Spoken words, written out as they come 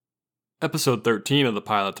Episode 13 of the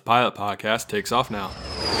Pilot to Pilot podcast takes off now.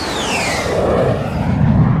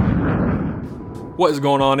 What is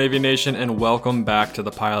going on, Aviation, and welcome back to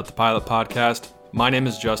the Pilot to Pilot podcast. My name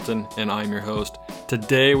is Justin, and I'm your host.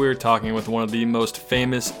 Today, we're talking with one of the most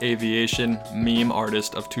famous aviation meme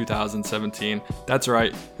artists of 2017. That's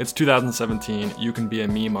right, it's 2017. You can be a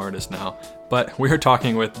meme artist now. But we're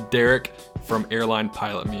talking with Derek from Airline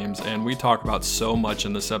Pilot Memes, and we talk about so much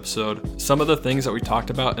in this episode. Some of the things that we talked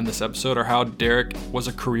about in this episode are how Derek was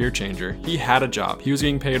a career changer. He had a job. He was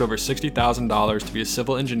getting paid over $60,000 to be a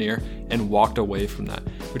civil engineer and walked away from that.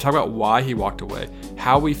 We talk about why he walked away,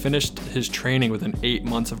 how he finished his training within 8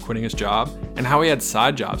 months of quitting his job, and how he had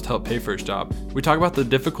side jobs to help pay for his job. We talk about the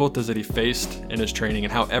difficulties that he faced in his training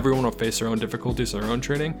and how everyone will face their own difficulties in their own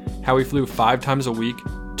training, how he flew 5 times a week,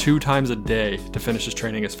 2 times a day to finish his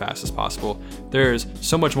training as fast as possible. There's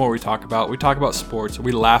so much more we talk about. We talk about sports,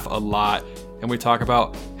 we laugh a lot, and we talk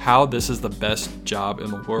about how this is the best job in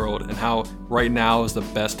the world and how right now is the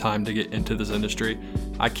best time to get into this industry.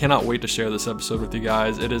 I cannot wait to share this episode with you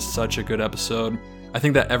guys. It is such a good episode. I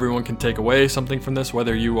think that everyone can take away something from this,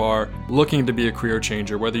 whether you are looking to be a career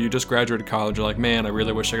changer, whether you just graduated college, you're like, man, I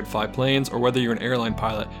really wish I could fly planes, or whether you're an airline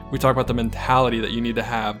pilot. We talk about the mentality that you need to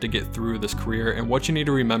have to get through this career and what you need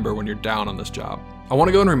to remember when you're down on this job. I want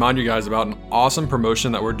to go and remind you guys about an awesome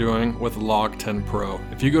promotion that we're doing with Log10 Pro.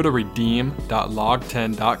 If you go to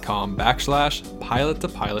redeem.log10.com/pilot to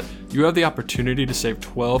pilot, you have the opportunity to save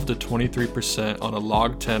 12 to 23% on a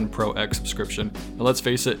Log10 Pro X subscription. And let's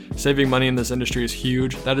face it, saving money in this industry is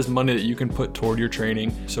huge. That is money that you can put toward your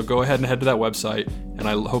training. So go ahead and head to that website, and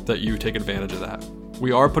I hope that you take advantage of that.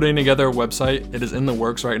 We are putting together a website. It is in the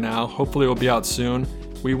works right now. Hopefully it will be out soon.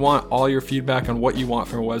 We want all your feedback on what you want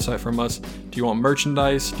from a website from us. Do you want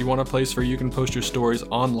merchandise? Do you want a place where you can post your stories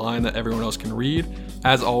online that everyone else can read?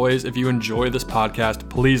 As always, if you enjoy this podcast,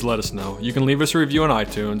 please let us know. You can leave us a review on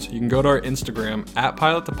iTunes. You can go to our Instagram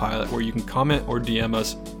 @PilotToPilot where you can comment or DM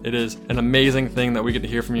us. It is an amazing thing that we get to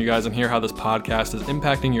hear from you guys and hear how this podcast is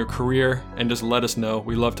impacting your career, and just let us know.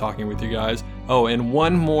 We love talking with you guys. Oh, and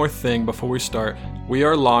one more thing before we start. We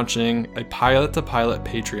are launching a Pilot to Pilot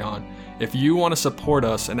Patreon. If you want to support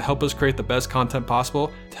us and help us create the best content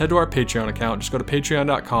possible, head to our Patreon account. Just go to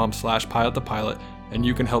patreon.com/pilot to pilot and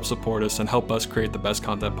you can help support us and help us create the best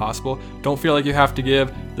content possible. Don't feel like you have to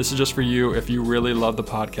give. This is just for you if you really love the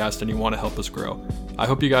podcast and you want to help us grow. I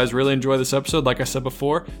hope you guys really enjoy this episode, like I said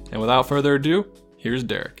before. And without further ado, here's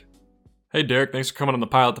Derek. Hey, Derek, thanks for coming on the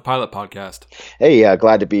Pilot to Pilot podcast. Hey,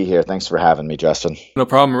 glad to be here. Thanks for having me, Justin. No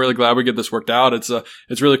problem. I'm really glad we get this worked out. It's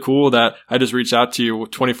really cool that I just reached out to you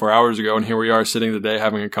 24 hours ago, and here we are sitting today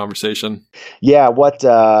having a conversation. Yeah,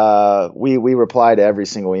 we reply to every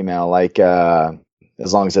single email, like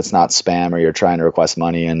as long as it's not spam or you're trying to request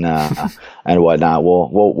money and and whatnot,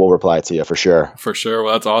 we'll reply to you for sure. For sure.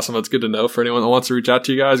 Well, that's awesome. That's good to know. For anyone that wants to reach out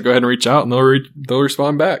to you guys, go ahead and reach out, and they'll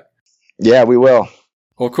respond back. Yeah, we will.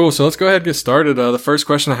 Well, cool. So let's go ahead and get started. The first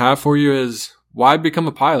question I have for you is, why become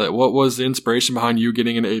a pilot? What was the inspiration behind you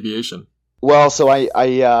getting into aviation? Well, so I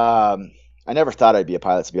never thought I'd be a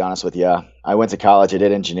pilot, to be honest with you. I went to college. I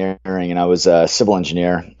did engineering, and I was a civil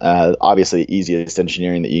engineer. Obviously, the easiest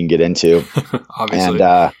engineering that you can get into. Obviously.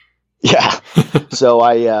 And yeah. So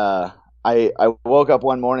I woke up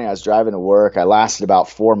one morning. I was driving to work. I lasted about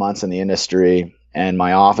 4 months in the industry, and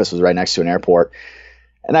my office was right next to an airport.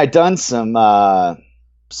 And I'd done some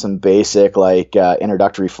basic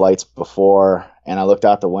introductory flights before, and I looked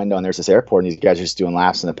out the window and there's this airport and these guys are just doing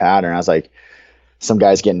laps in the pattern. And I was like, some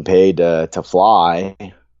guy's getting paid to fly.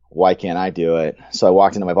 Why can't I do it? So I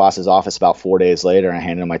walked into my boss's office about 4 days later and I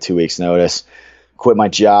handed him my 2 weeks notice, quit my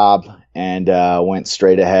job, and went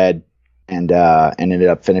straight ahead and ended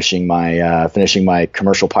up finishing my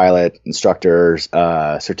commercial pilot instructor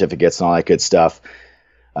certificates and all that good stuff.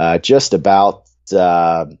 Just about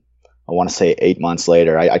I want to say 8 months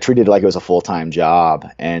later. I treated it like it was a full-time job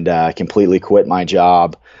and completely quit my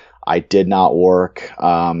job. I did not work.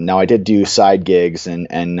 Now I did do side gigs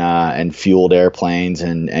and fueled airplanes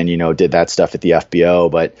and did that stuff at the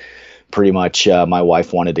FBO, but pretty much my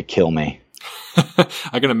wife wanted to kill me.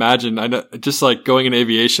 I can imagine. I know, just like going in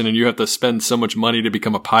aviation and you have to spend so much money to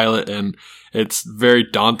become a pilot, and it's very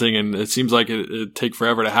daunting, and it seems like it'd take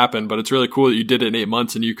forever to happen, but it's really cool that you did it in 8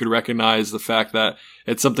 months and you could recognize the fact that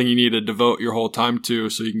it's something you need to devote your whole time to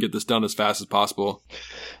so you can get this done as fast as possible.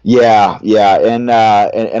 Yeah. And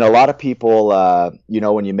a lot of people,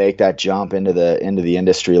 when you make that jump into the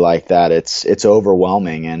industry like that, it's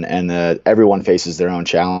overwhelming, and everyone faces their own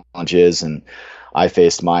challenges. And I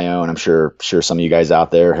faced my own. I'm sure some of you guys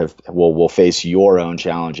out there will face your own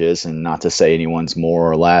challenges, and not to say anyone's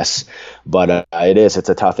more or less, but it's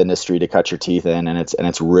a tough industry to cut your teeth in, and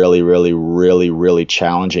it's really, really, really, really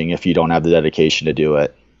challenging if you don't have the dedication to do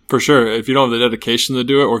it. For sure. If you don't have the dedication to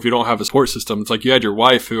do it, or if you don't have a support system, it's like you had your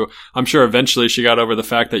wife who I'm sure eventually she got over the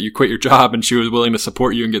fact that you quit your job and she was willing to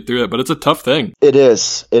support you and get through it. But it's a tough thing. It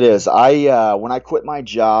is. When I quit my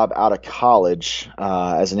job out of college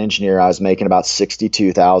as an engineer, I was making about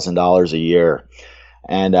 $62,000 a year.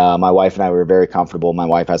 And my wife and I were very comfortable. My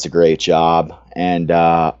wife has a great job. And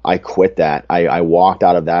I quit that. I walked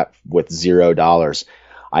out of that with $0.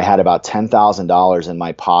 I had about $10,000 in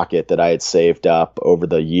my pocket that I had saved up over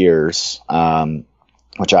the years,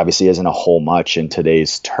 which obviously isn't a whole much in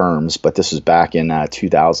today's terms, but this was back in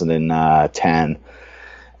 2010.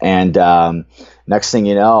 And next thing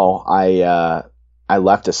you know, I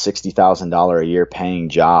left a $60,000 a year paying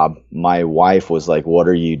job. My wife was like, "What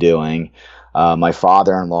are you doing?" My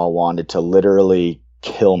father-in-law wanted to literally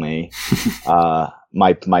kill me.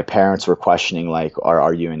 My parents were questioning, like,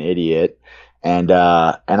 "Are you an idiot?" And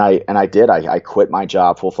I did. I quit my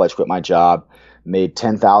job, full-fledged quit my job, made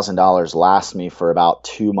 $10,000 last me for about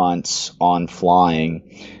 2 months on flying.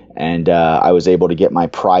 And I was able to get my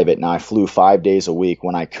private. Now I flew 5 days a week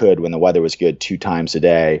when I could, when the weather was good, 2 times a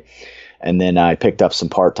day. And then I picked up some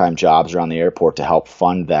part-time jobs around the airport to help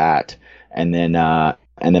fund that. And then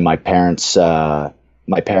my parents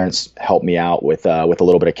helped me out with a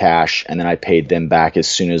little bit of cash. And then I paid them back as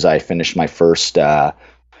soon as I finished my first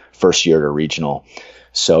year to regional.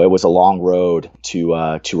 So it was a long road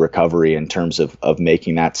to recovery in terms of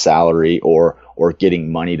making that salary or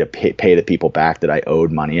getting money to pay the people back that I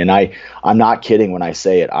owed money. And I'm not kidding when I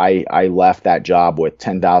say it. I left that job with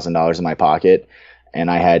 $10,000 in my pocket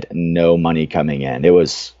and I had no money coming in. It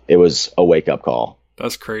was a wake up call.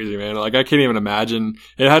 That's crazy, man. Like, I can't even imagine.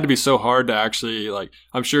 It had to be so hard to actually, like,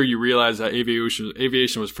 I'm sure you realize that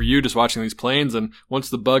aviation was for you, just watching these planes. And once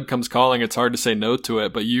the bug comes calling, it's hard to say no to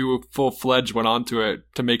it. But you full-fledged went onto it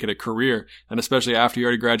to make it a career. And especially after you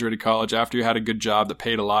already graduated college, after you had a good job that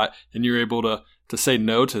paid a lot, and you were able to say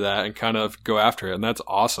no to that and kind of go after it. And that's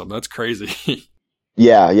awesome. That's crazy.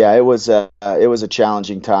 Yeah, it was a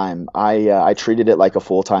challenging time. I treated it like a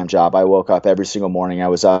full-time job. I woke up every single morning. I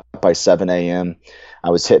was up by 7 a.m. I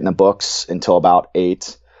was hitting the books until about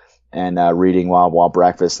 8 and reading while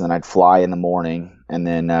breakfast. And then I'd fly in the morning and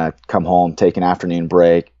then come home, take an afternoon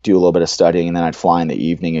break, do a little bit of studying, and then I'd fly in the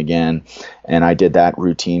evening again. And I did that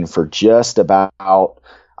routine for just about,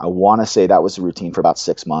 I want to say that was the routine for about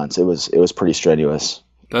 6 months. It was pretty strenuous.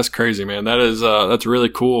 That's crazy, man. That's really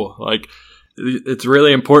cool. Like, it's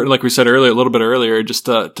really important, like we said earlier, a little bit earlier, just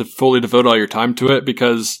to fully devote all your time to it,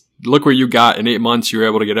 because look where you got in 8 months, you were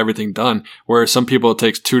able to get everything done. Whereas some people, it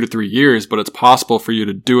takes 2 to 3 years, but it's possible for you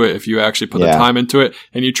to do it if you actually put the time into it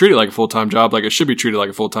and you treat it like a full-time job, like it should be treated like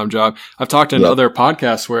a full-time job. I've talked in other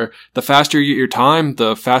podcasts where the faster you get your time,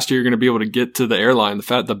 the faster you're going to be able to get to the airline,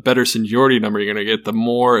 the better seniority number you're going to get, the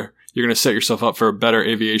more you're going to set yourself up for a better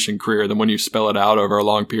aviation career than when you spell it out over a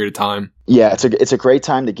long period of time. Yeah, it's a great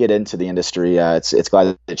time to get into the industry. It's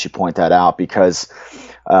glad that you point that out, because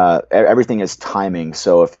everything is timing.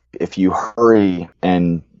 So if you hurry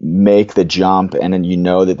and make the jump, and then you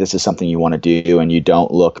know that this is something you want to do, and you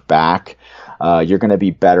don't look back, you're going to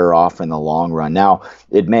be better off in the long run. Now,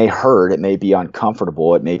 it may hurt, it may be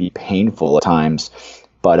uncomfortable, it may be painful at times,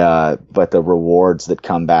 but the rewards that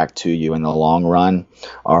come back to you in the long run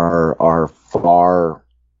are far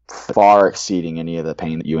exceeding any of the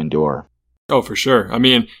pain that you endure. Oh, for sure. I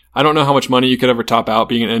mean, I don't know how much money you could ever top out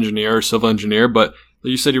being an engineer or civil engineer, but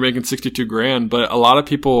you said you're making 62 grand, but a lot of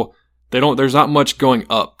people, there's not much going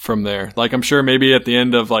up from there. Like, I'm sure maybe at the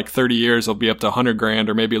end of like 30 years, it'll be up to 100 grand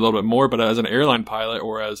or maybe a little bit more. But as an airline pilot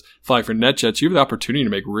or as flying for NetJets, you have the opportunity to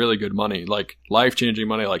make really good money, like life-changing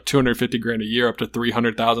money, like 250 grand a year up to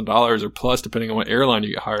 $300,000 or plus, depending on what airline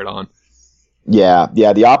you get hired on. Yeah.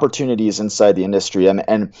 The opportunities inside the industry,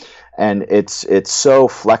 and it's so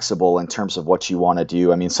flexible in terms of what you want to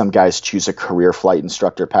do. I mean, some guys choose a career flight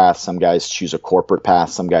instructor path, some guys choose a corporate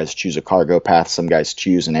path, some guys choose a cargo path, some guys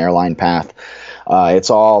choose an airline path.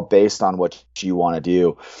 It's all based on what you want to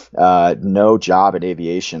do. No job in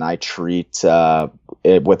aviation I treat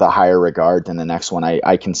it with a higher regard than the next one.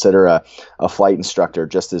 I consider a flight instructor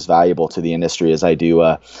just as valuable to the industry as I do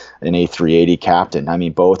an A380 captain. I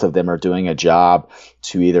mean, both of them are doing a job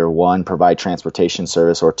to either, one, provide transportation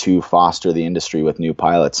service, or two, foster the industry with new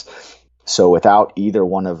pilots. So without either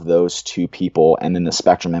one of those two people, and then the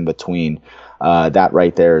spectrum in between, that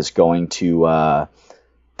right there is going to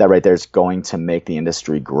make the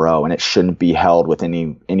industry grow, and it shouldn't be held with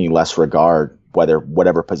any less regard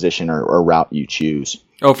whatever position or route you choose.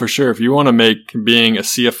 Oh, for sure. If you want to make being a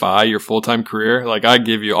CFI your full-time career, like I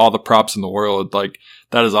give you all the props in the world. Like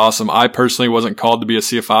that is awesome. I personally wasn't called to be a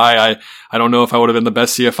CFI. I don't know if I would have been the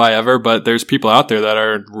best CFI ever, but there's people out there that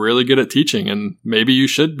are really good at teaching, and maybe you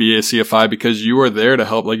should be a CFI because you are there to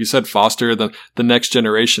help, like you said, foster the next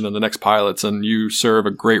generation and the next pilots, and you serve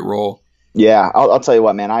a great role. Yeah, I'll tell you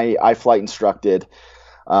what, man. I flight instructed. It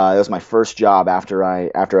was my first job after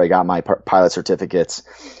I got my pilot certificates.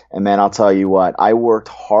 And man, I'll tell you what, I worked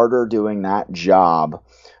harder doing that job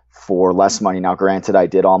for less money. Now, granted, I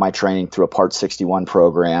did all my training through a Part 61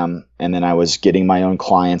 program, and then I was getting my own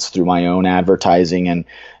clients through my own advertising and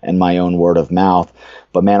my own word of mouth.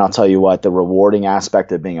 But man, I'll tell you what, the rewarding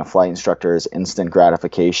aspect of being a flight instructor is instant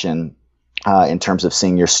gratification. In terms of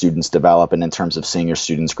seeing your students develop and in terms of seeing your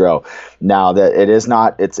students grow. Now that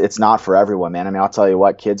it's not for everyone, man. I mean, I'll tell you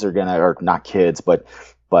what, kids are gonna, or not kids, but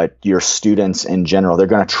your students in general, they're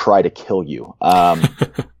gonna try to kill you.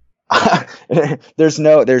 There's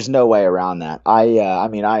no way around that.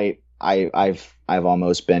 I've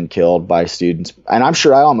almost been killed by students, and I'm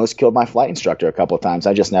sure I almost killed my flight instructor a couple of times.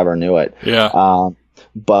 I just never knew it. Yeah.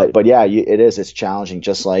 But yeah, it's challenging,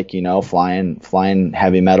 just like, flying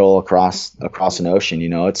heavy metal across an ocean.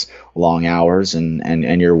 It's long hours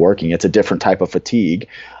and you're working. It's a different type of fatigue,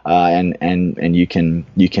 and you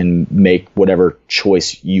can make whatever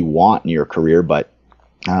choice you want in your career, but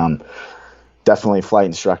definitely flight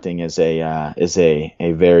instructing is a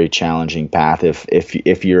very challenging path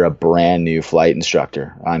if you're a brand new flight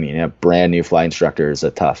instructor. I mean, a brand new flight instructor is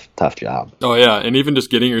a tough job. Oh yeah, and even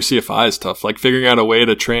just getting your CFI is tough. Like figuring out a way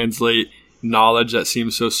to translate knowledge that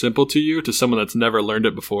seems so simple to you to someone that's never learned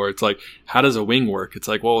it before. It's like, how does a wing work? It's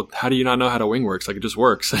like, well, how do you not know how a wing works? Like, it just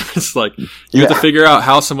works. It's like you have to figure out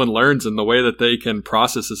how someone learns and the way that they can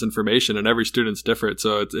process this information, and every student's different.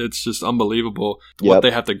 So it's just unbelievable what they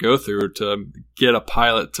have to go through to get a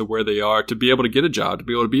pilot to where they are, to be able to get a job, to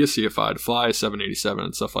be able to be a CFI, to fly a 787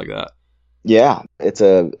 and stuff like that. Yeah, it's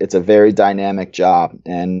a very dynamic job.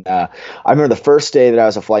 And I remember the first day that I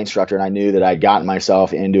was a flight instructor, and I knew that I'd gotten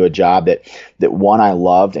myself into a job that one, I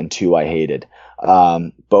loved, and two, I hated,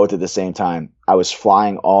 both at the same time. I was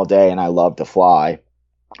flying all day, and I loved to fly,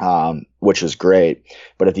 which was great.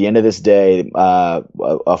 But at the end of this day,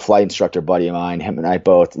 a flight instructor buddy of mine, him and I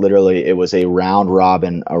both, literally, it was a round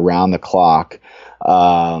robin, around the clock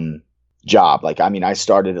job. Like, I mean, I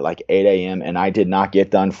started at like 8 a.m. and I did not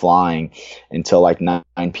get done flying until like 9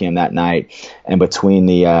 p.m. that night. And between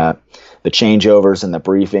the changeovers and the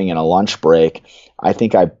briefing and a lunch break, I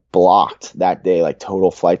think I blocked that day, like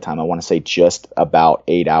total flight time, I want to say just about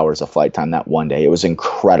 8 hours of flight time that one day. It was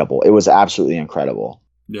incredible. It was absolutely incredible.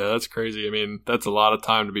 Yeah, that's crazy. I mean, that's a lot of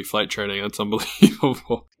time to be flight training. That's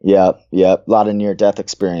unbelievable. Yeah. A lot of near-death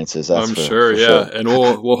experiences. I'm sure. And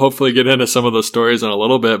we'll hopefully get into some of those stories in a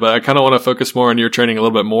little bit, but I kind of want to focus more on your training a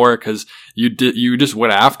little bit more, because you just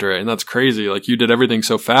went after it, and that's crazy. Like, you did everything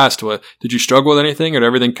so fast. Did you struggle with anything, or did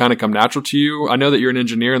everything kind of come natural to you? I know that you're an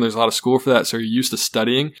engineer and there's a lot of school for that, so you're used to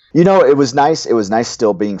studying. It was nice. It was nice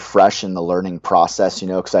still being fresh in the learning process,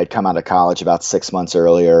 because I'd come out of college about 6 months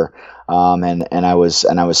earlier. And I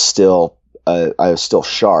was still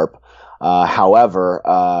sharp. However,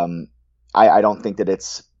 I don't think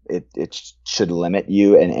that it should limit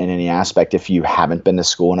you in any aspect if you haven't been to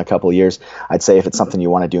school in a couple of years. I'd say if it's something you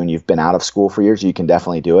want to do and you've been out of school for years, you can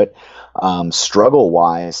definitely do it. Struggle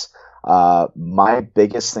wise, my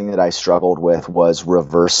biggest thing that I struggled with was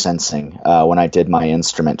reverse sensing when I did my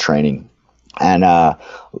instrument training. And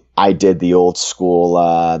I did the old school,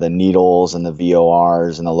 the needles and the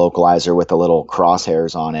VORs and the localizer with the little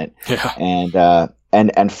crosshairs on it. Yeah.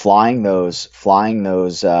 And flying those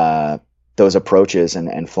approaches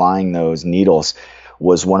and flying those needles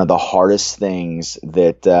was one of the hardest things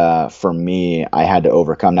that for me I had to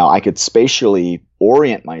overcome. Now, I could spatially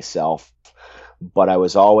orient myself, but I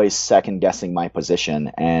was always second guessing my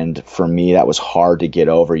position, and for me that was hard to get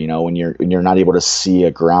over. When you're not able to see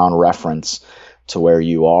a ground reference to where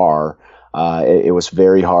you are, it was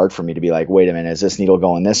very hard for me to be like, wait a minute, is this needle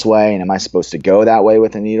going this way, and am I supposed to go that way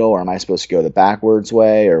with the needle, or am I supposed to go the backwards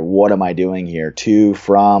way, or what am I doing here? To,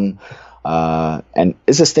 from, and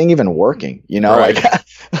is this thing even working? Right.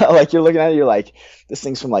 Like you're looking at it, you're like, this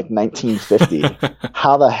thing's from like 1950.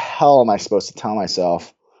 How the hell am I supposed to tell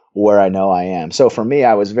myself where I know I am? So for me,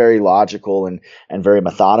 I was very logical and very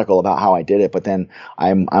methodical about how I did it. But then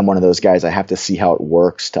I'm one of those guys, I have to see how it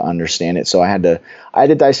works to understand it. So I had to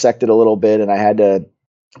dissect it a little bit, and I had to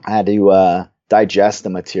digest the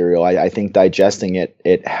material. I think digesting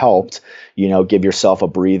it helped, give yourself a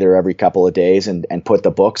breather every couple of days and put the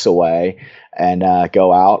books away and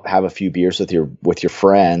go out, have a few beers with your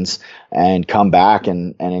friends, and come back,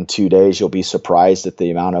 and in 2 days you'll be surprised at the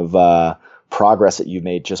amount of progress that you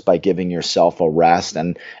made just by giving yourself a rest.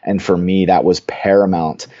 And for me, that was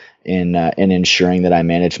paramount in ensuring that I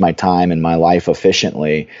managed my time and my life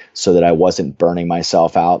efficiently, so that I wasn't burning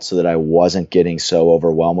myself out, so that I wasn't getting so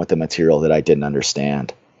overwhelmed with the material that I didn't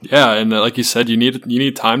understand. Yeah, and like you said, you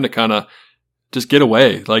need time to kind of just get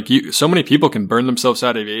away. Like so many people can burn themselves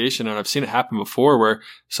out of aviation, and I've seen it happen before where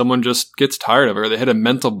someone just gets tired of it, or they hit a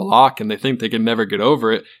mental block and they think they can never get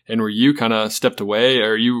over it, and where you kind of stepped away,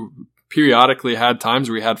 or you periodically had times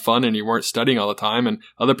where you had fun and you weren't studying all the time, and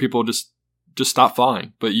other people just stopped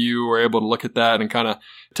flying, but you were able to look at that and kind of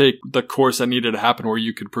take the course that needed to happen where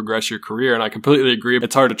you could progress your career. And I completely agree.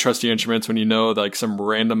 It's hard to trust the instruments when you know like some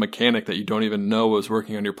random mechanic that you don't even know was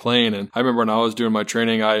working on your plane. And I remember when I was doing my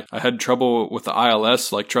training, I had trouble with the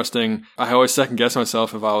ILS, like trusting. I always second guess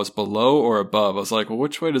myself if I was below or above. I was like, well,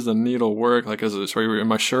 which way does the needle work? Like,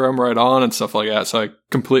 am I sure I'm right on and stuff like that? So I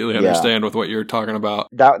completely understand with what you're talking about.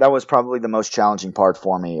 That was probably the most challenging part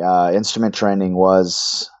for me. Instrument training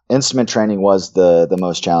was the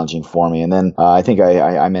most challenging for me. And then I think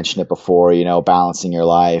I mentioned it before, balancing your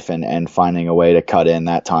life and finding a way to cut in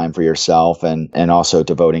that time for yourself, and also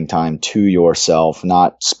devoting time to yourself,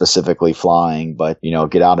 not specifically flying, but,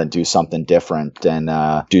 get out and do something different and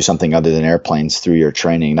do something other than airplanes through your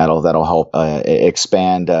training. That'll help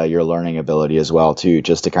expand your learning ability as well, too,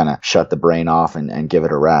 just to kind of shut the brain off and give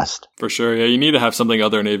it a rest. For sure. Yeah, you need to have something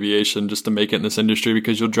other than aviation just to make it in this industry,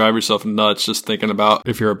 because you'll drive yourself nuts just thinking about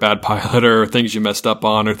if you're a bad pilot or things you messed up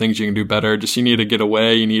on or things you can do better. Just you need to get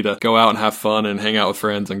away. You need to go out and have fun and hang out with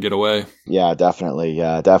friends and get away. Yeah, definitely.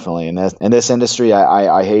 In this industry,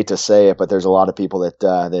 I hate to say it, but there's a lot of people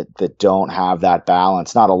that don't have that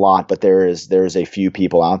balance. Not a lot, but there is a few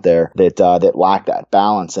people out there that lack that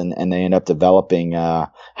balance, and they end up developing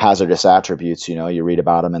hazardous attributes. You read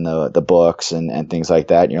about them in the books and things like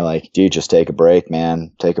that, and you're like, dude, just take a break,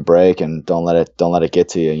 man. Take a break and don't let it get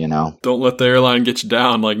to you. Don't let the airline get you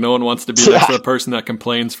down. Like, no one wants to be next to the person that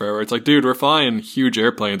complains forever. It's like, dude, we're flying huge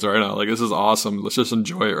airplanes right now. Like, this is awesome. Let's just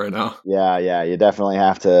enjoy it right now. Yeah. You definitely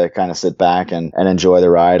have to kind of sit back and enjoy the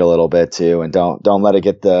ride a little bit too, and don't let it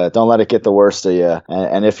get the worst of you.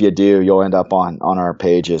 And if you do, you'll end up on our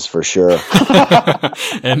pages for sure.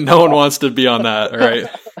 And no one wants to be on that, right?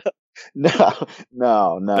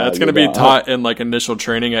 No. That's going to be taught in like initial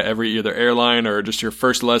training at every either airline or just your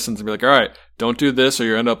first lessons, and be like, all right, don't do this or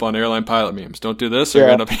you end up on airline pilot memes. Don't do this or you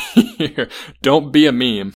end up here. Don't be a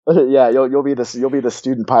meme. Yeah, you'll be the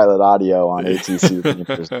student pilot audio on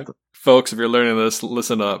ATC. Folks, if you're learning this,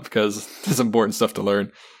 listen up, because there's important stuff to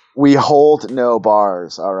learn. We hold no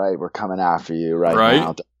bars. All right, we're coming after you right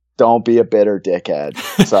now. Don't be a bitter dickhead.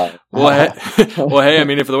 Sorry. Well, hey, I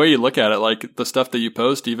mean, if the way you look at it, like the stuff that you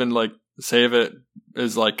post, even like say if it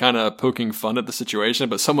is like kind of poking fun at the situation,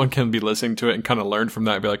 but someone can be listening to it and kind of learn from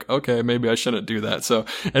that and be like, okay, maybe I shouldn't do that. So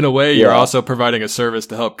in a way, you're also providing a service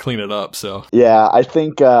to help clean it up. So yeah, I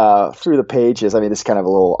think through the pages, I mean, this is kind of a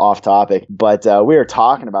little off topic, but we were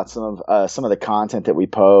talking about some of the content that we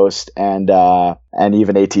post and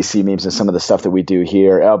even ATC memes and some of the stuff that we do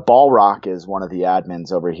here. Ballrock is one of the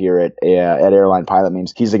admins over here at Airline Pilot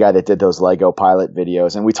Memes. He's the guy that did those Lego pilot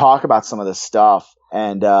videos, and we talk about some of the stuff.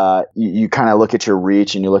 And you kind of look at your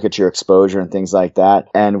reach and you look at your exposure and things like that.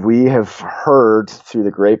 And we have heard through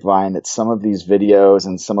the grapevine that some of these videos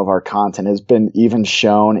and some of our content has been even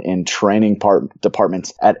shown in training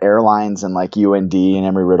departments at airlines and like UND and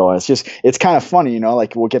Embry-Riddle. It's kind of funny,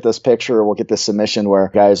 like we'll get this picture or we'll get this submission where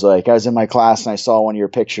guys like, I was in my class and I saw one of your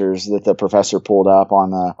pictures that the professor pulled up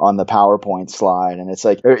on the PowerPoint slide. And it's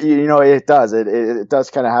like, it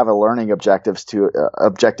does kind of have a learning objective to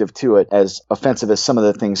it, as offensive as some of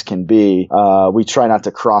the things can be. We try not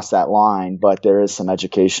to cross that line, but there is some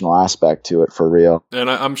educational aspect to it for real. And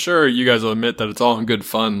I'm sure you guys will admit that it's all in good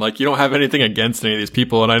fun. Like, you don't have anything against any of these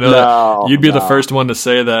people. And I know that you'd be the first one to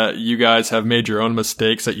say that you guys have made your own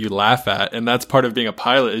mistakes that you laugh at. And that's part of being a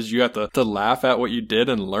pilot, is you have to laugh at what you did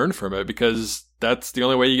and learn from it, because that's the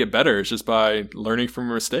only way you get better, is just by learning from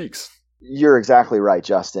your mistakes. You're exactly right,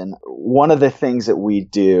 Justin. One of the things that we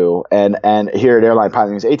do, and here at Airline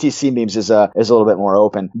Pilot Memes, ATC Memes is a little bit more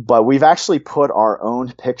open, but we've actually put our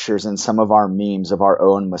own pictures in some of our memes of our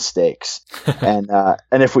own mistakes. and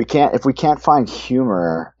if we can't find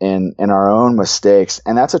humor in our own mistakes,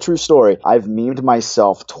 and that's a true story. I've memed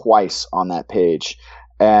myself twice on that page.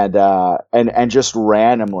 And just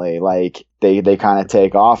randomly, like they kind of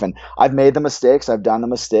take off, and I've made the mistakes. I've done the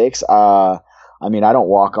mistakes. I mean, I don't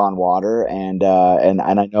walk on water, and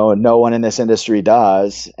I know no one in this industry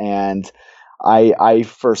does, and I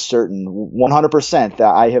for certain 100%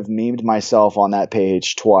 that I have memed myself on that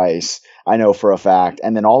page twice. I know for a fact,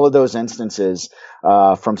 and then all of those instances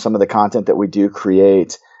from some of the content that we do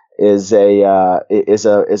create is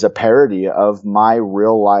a parody of my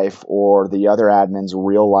real life or the other admin's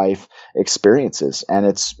real life experiences, and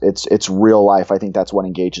it's real life. I think that's what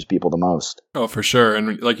engages people the most. Oh, for sure.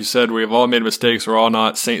 And like you said, we've all made mistakes. We're all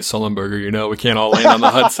not Saint Sullenberger, we can't all land on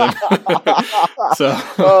the Hudson. So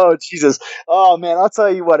oh Jesus. Oh man, I'll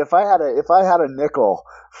tell you what, if I had a nickel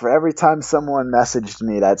for every time someone messaged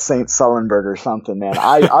me that Saint Sullenberger or something, man,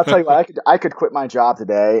 I'll tell you what, I could quit my job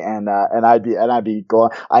today and I'd be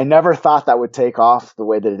going. I never thought that would take off the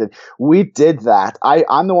way that it did. We did that.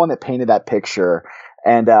 I'm the one that painted that picture,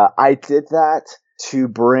 and I did that to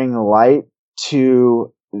bring light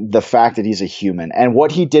to the fact that he's a human, and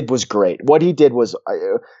what he did was great. What he did was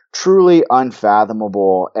truly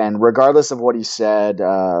unfathomable, and regardless of what he said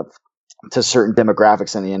to certain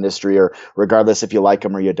demographics in the industry, or regardless if you like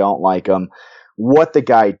him or you don't like him, what the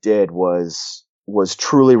guy did was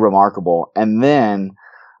truly remarkable. And then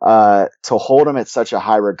to hold him at such a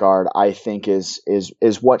high regard, I think is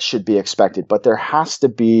what should be expected. But there has to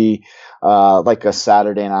be like a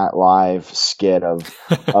Saturday Night Live skit of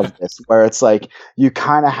this, where it's like you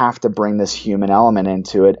kind of have to bring this human element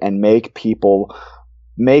into it and make people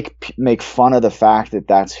make fun of the fact that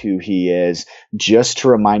that's who he is, just to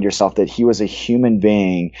remind yourself that he was a human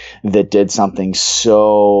being that did something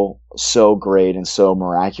so great and so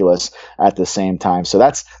miraculous at the same time. So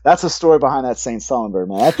that's the story behind that Saint Sullenberger,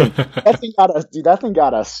 man. That thing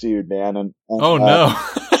got us sued, man. And oh no.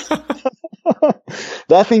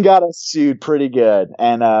 That thing got us sued pretty good,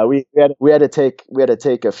 and we had to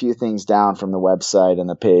take a few things down from the website and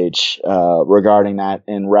the page regarding that,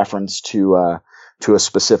 in reference to a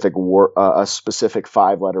specific a specific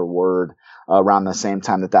 5-letter word around the same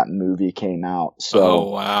time that movie came out. So, oh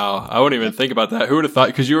wow, I wouldn't even think about that. Who would have thought?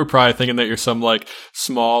 Because you were probably thinking that you're some like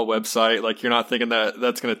small website, like you're not thinking that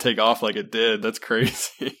that's going to take off like it did. That's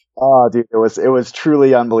crazy. Oh, dude, it was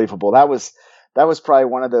truly unbelievable. That was probably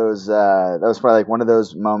one of those. That was probably like one of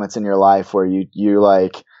those moments in your life where you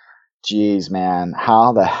like, geez, man,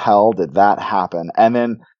 how the hell did that happen? And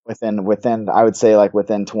then within I would say like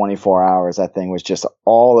within 24 hours, that thing was just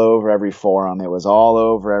all over every forum. It was all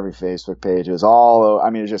over every Facebook page. It was all over. I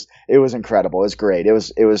mean, it was incredible. It was great. It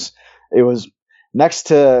was next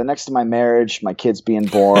to my marriage, my kids being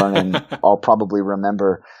born, and I'll probably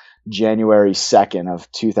remember January 2nd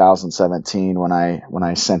of 2017 when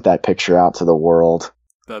I sent that picture out to the world.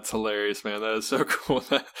 That's hilarious, man. That is so cool.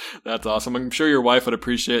 That's awesome. I'm sure your wife would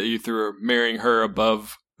appreciate you through marrying her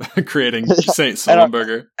above creating Saint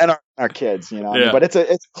Sullenberger and our kids, Yeah. But it's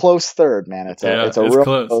a close third, man. It's a real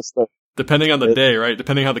close third. Depending on the day, right?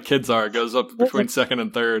 Depending how the kids are, it goes up between second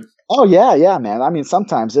and third. Oh yeah, man. I mean,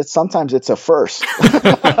 sometimes it's a first.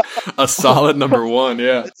 A solid number one,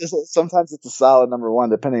 yeah. Sometimes it's a solid number one,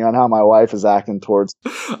 depending on how my wife is acting towards.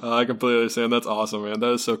 I completely understand. That's awesome, man.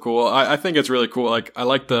 That is so cool. I think it's really cool. Like, I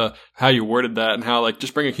like how you worded that, and how like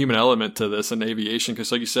just bring a human element to this in aviation.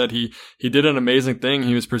 Because like you said, he did an amazing thing.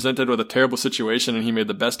 He was presented with a terrible situation, and he made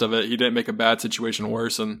the best of it. He didn't make a bad situation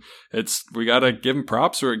worse. And we gotta give him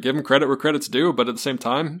props or give him credit where credit's due. But at the same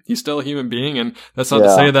time, he's still a human being, and that's not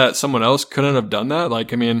to say that someone else couldn't have done that.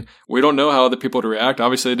 Like, I mean, we don't know how other people would react.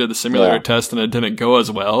 Obviously, they did the simulator test, and it didn't go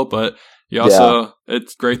as well. But it's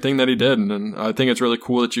a great thing that he did, and I think it's really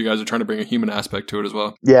cool that you guys are trying to bring a human aspect to it as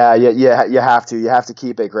well. Yeah. You have to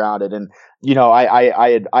keep it grounded, and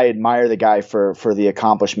I admire the guy for the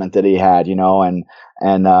accomplishment that he had, and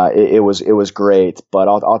it was great. But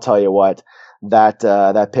I'll tell you what,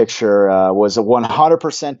 that picture was a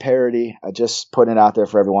 100% parody. I just put it out there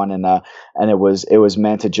for everyone, and it was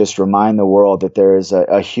meant to just remind the world that there is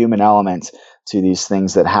a human element to these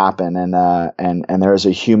things that happen, and there is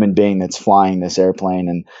a human being that's flying this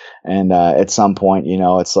airplane, and at some point,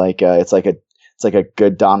 it's like a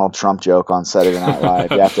good Donald Trump joke on Saturday Night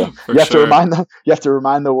Live. You have to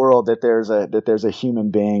remind the world that there's a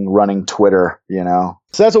human being running Twitter. So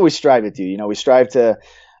that's what we strive to do. We strive to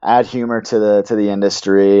add humor to the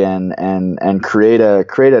industry and create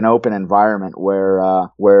an open environment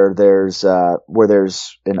where there's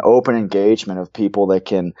an open engagement of people that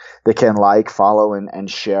can like, follow, and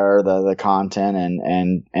share the content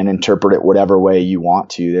and interpret it whatever way you want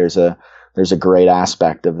to. there's a great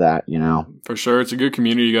aspect of that, you know. For sure. It's a good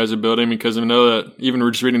community you guys are building, because I know that even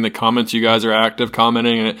we're just reading the comments, you guys are active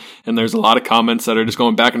commenting, and there's a lot of comments that are just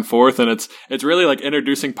going back and forth, and it's really like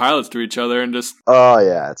introducing pilots to each other and just. Oh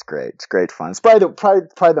yeah, it's great. It's great fun. It's probably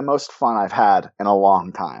the most fun I've had in a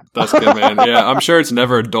long time. That's good, man. Yeah, I'm sure it's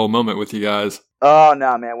never a dull moment with you guys. Oh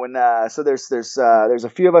no, man! When so there's a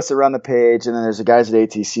few of us that run the page, and then there's the guys at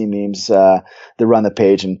ATC Memes that run the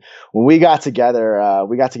page. And when we got together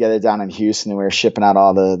down in Houston, and we were shipping out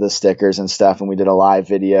all the stickers and stuff, and we did a live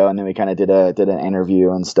video, and then we kind of did an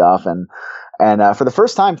interview and stuff. And for the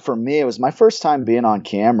first time for me, it was my first time being on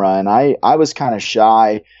camera, and I was kind of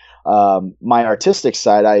shy. My artistic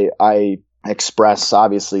side, I express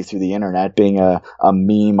obviously through the internet, being a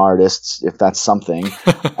meme artist, if that's something.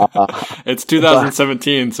 It's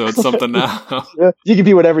 2017, so it's something now. You can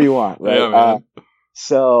be whatever you want, right? Yeah, man.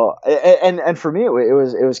 So and for me it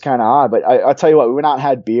was kind of odd, but I'll tell you what, we went out and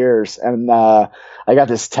had beers, and I got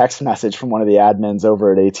this text message from one of the admins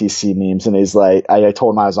over at ATC Memes, and he's like, I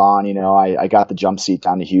told him I was on, you know, I got the jump seat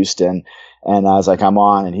down to Houston, and I was like, I'm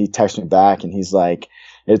on, and he texted me back, and he's like,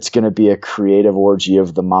 it's going to be a creative orgy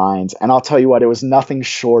of the mind. And I'll tell you what, it was nothing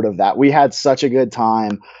short of that. We had such a good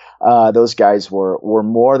time. Those guys were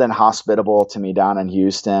more than hospitable to me down in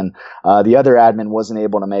Houston. The other admin wasn't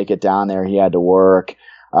able to make it down there. He had to work.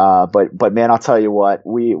 But man, I'll tell you what,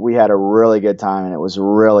 we had a really good time, and it was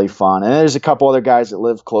really fun. And there's a couple other guys that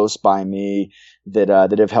live close by me that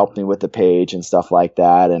have helped me with the page and stuff like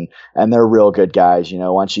that. And they're real good guys. You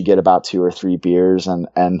know, once you get about 2 or 3 beers and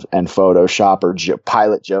Photoshop or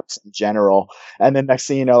pilot jokes in general, and then next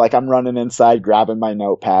thing you know, like I'm running inside, grabbing my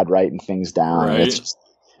notepad, writing things down. Right. It's just,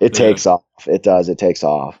 it takes off. It does. It takes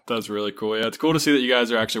off. That's really cool. Yeah, it's cool to see that you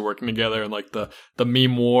guys are actually working together, and like the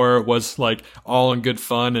meme war was like all in good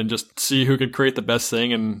fun, and just see who could create the best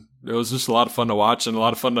thing. And it was just a lot of fun to watch, and a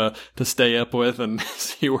lot of fun to stay up with and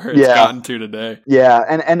see where it's gotten to today. Yeah,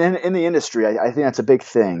 and in the industry, I think that's a big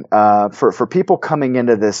thing. For people coming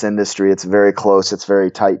into this industry, it's very close. It's very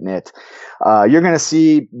tight knit. You're going to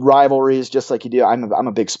see rivalries just like you do. I'm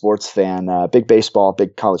a big sports fan, big baseball,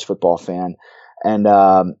 big college football fan. And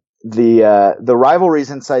the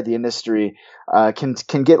rivalries inside the industry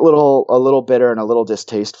can get a little bitter and a little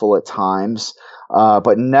distasteful at times,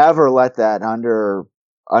 but never let that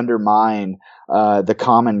undermine the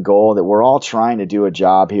common goal that we're all trying to do a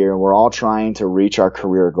job here. We're all trying to reach our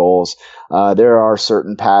career goals. There are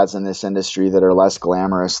certain paths in this industry that are less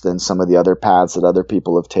glamorous than some of the other paths that other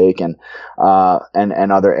people have taken,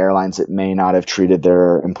 and other airlines that may not have treated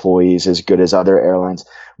their employees as good as other airlines.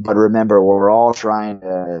 But remember, we're all trying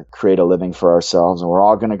to create a living for ourselves, and we're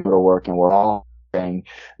all going to go to work, and we're all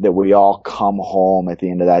that we all come home at the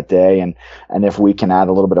end of that day, and if we can add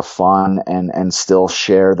a little bit of fun and still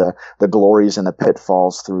share the glories and the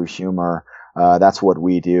pitfalls through humor, that's what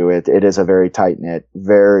we do. It is a very tight knit,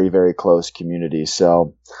 very, very close community.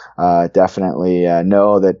 So definitely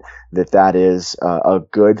know that is a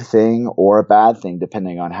good thing or a bad thing,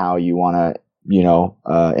 depending on how you want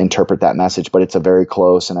to interpret that message. But it's a very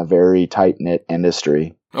close and a very tight knit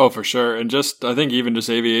industry. Oh, for sure. And I think even just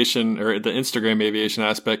aviation, or the Instagram aviation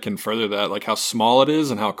aspect, can further that, like how small it is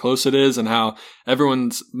and how close it is, and how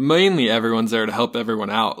everyone's there to help everyone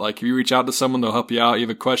out. Like if you reach out to someone, they'll help you out. You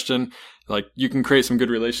have a question, like you can create some good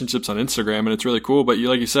relationships on Instagram, and it's really cool. But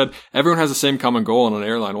like you said, everyone has the same common goal in an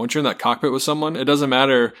airline. Once you're in that cockpit with someone, it doesn't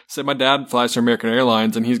matter. Say my dad flies for American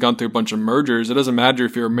Airlines, and he's gone through a bunch of mergers. It doesn't matter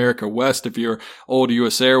if you're America West, if you're old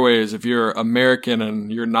US Airways, if you're American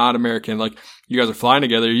and you're not American. Like you guys are flying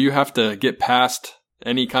together. You have to get past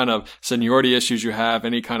any kind of seniority issues you have,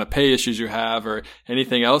 any kind of pay issues you have, or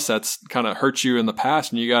anything else that's kind of hurt you in the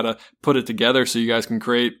past. And you got to put it together so you guys can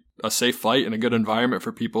create a safe flight and a good environment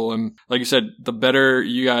for people. And like you said, the better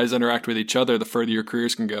you guys interact with each other, the further your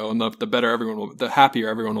careers can go, and the better the happier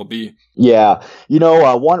everyone will be. Yeah.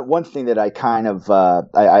 One thing that I kind of,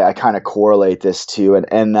 I kind of correlate this to,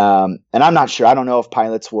 and I'm not sure, I don't know if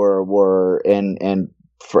pilots were in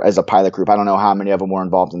as a pilot group. I don't know how many of them were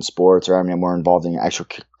involved in sports or how many of them were involved in actual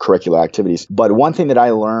curricular activities. But one thing that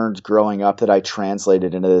I learned growing up that I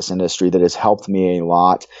translated into this industry that has helped me a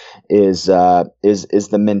lot is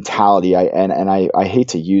the mentality. I hate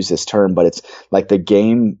to use this term, but it's like the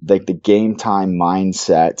game time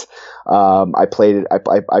mindset.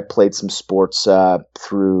 I played some sports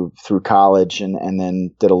through college and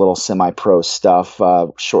then did a little semi-pro stuff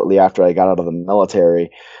shortly after I got out of the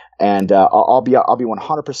military. And I'll be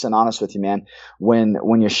 100% honest with you, man.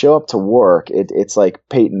 When you show up to work, it's like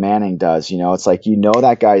Peyton Manning does. It's like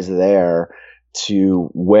that guy's there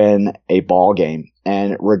to win a ball game,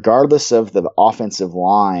 and regardless of the offensive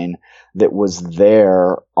line that was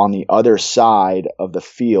there on the other side of the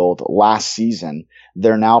field last season,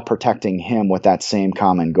 they're now protecting him with that same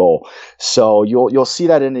common goal. So you'll see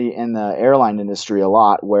that in the airline industry a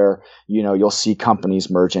lot, where you'll see companies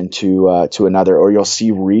merge into to another, or you'll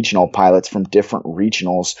see regional pilots from different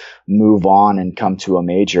regionals move on and come to a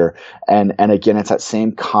major. And again, it's that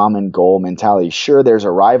same common goal mentality. Sure, there's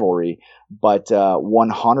a rivalry, but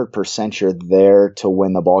 100% you're there to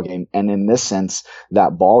win the ball game. And in this sense,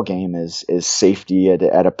 that ball game is safety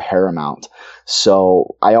at a paramount.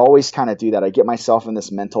 So I always kind of do that. I get myself in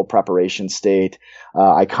this mental preparation state.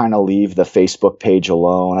 I kind of leave the Facebook page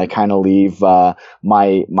alone. I kind of leave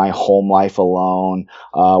my home life alone.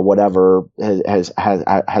 Whatever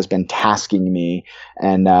has been tasking me,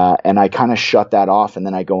 and I kind of shut that off, and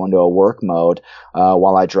then I go into a work mode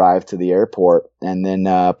while I drive to the airport. And then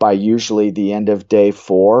by usually the end of day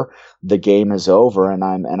 4, the game is over, and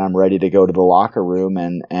I'm ready to go to the locker room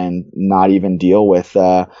and not even deal with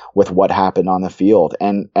what happened on the field.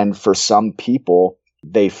 And for some people,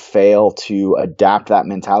 they fail to adapt that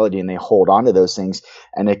mentality, and they hold on to those things,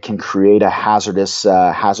 and it can create a hazardous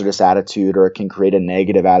attitude, or it can create a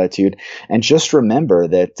negative attitude. And just remember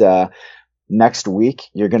that next week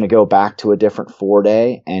you're going to go back to a different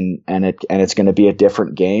 4-day, and it's going to be a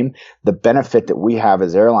different game. The benefit that we have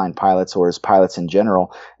as airline pilots, or as pilots in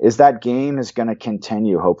general, is that game is going to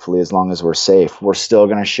continue, hopefully, as long as we're safe. We're still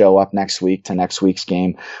going to show up next week to next week's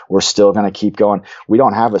game. We're still going to keep going. We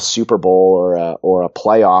don't have a Super Bowl or a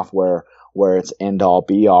playoff where it's end all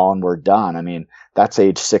be all and we're done. I mean, that's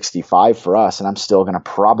age 65 for us, and I'm still going to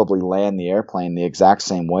probably land the airplane the exact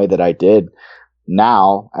same way that I did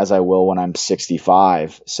now as I will when I'm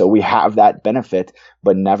 65. So we have that benefit,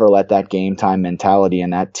 but never let that game time mentality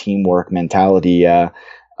and that teamwork mentality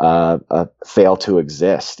fail to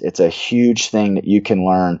exist. It's a huge thing that you can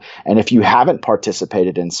learn. And if you haven't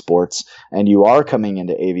participated in sports and you are coming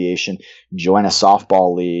into aviation, join a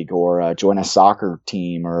softball league, or join a soccer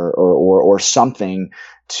team, or something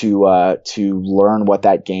to learn what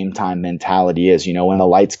that game time mentality is. When the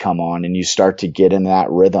lights come on and you start to get in that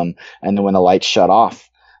rhythm, and then when the lights shut off,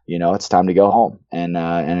 it's time to go home, and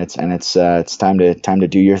it's time to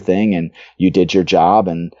do your thing, and you did your job,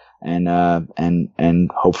 and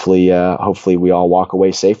hopefully we all walk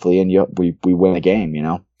away safely, and we win the game.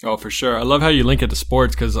 Oh, for sure. I love how you link it to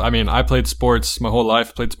sports, because I played sports my whole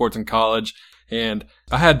life. Played sports in college, and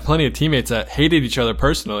I had plenty of teammates that hated each other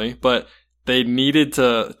personally, but they needed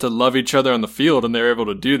to love each other on the field, and they were able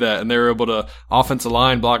to do that. And they were able to offensive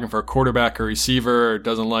line blocking for a quarterback or receiver, or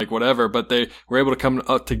doesn't like whatever, but they were able to come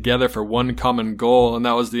up together for one common goal. And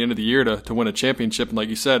that was the end of the year to win a championship. And like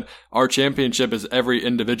you said, our championship is every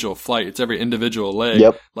individual flight. It's every individual leg.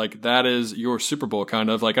 Yep. Like that is your Super Bowl kind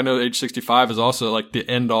of. Like I know age 65 is also like the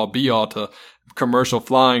end all be all to commercial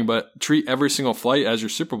flying, but treat every single flight as your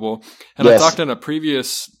Super Bowl. And yes. I talked in a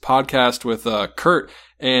previous podcast with Kurt,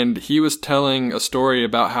 and he was telling a story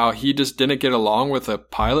about how he just didn't get along with a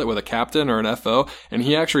pilot, with a captain or an FO, and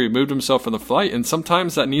he actually removed himself from the flight. And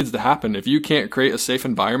sometimes that needs to happen. If you can't create a safe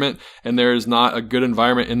environment and there is not a good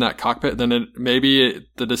environment in that cockpit, then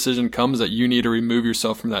the decision comes that you need to remove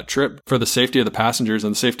yourself from that trip for the safety of the passengers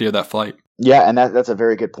and the safety of that flight. Yeah, and that's a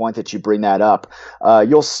very good point that you bring that up.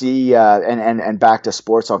 You'll see, and back to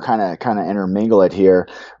sports, I'll kind of intermingle it here.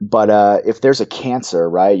 But if there's a cancer,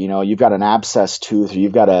 right? You've got an abscess tooth, or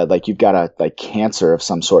you've got a cancer of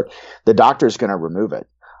some sort. The doctor's going to remove it.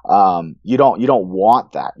 You don't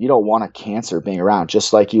want that. You don't want a cancer being around.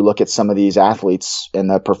 Just like you look at some of these athletes in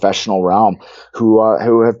the professional realm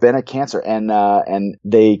who have been a cancer, and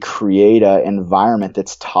they create an environment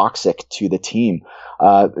that's toxic to the team.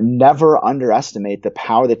 Never underestimate the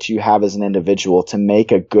power that you have as an individual to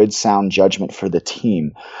make a good, sound judgment for the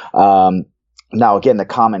team. Now, again, the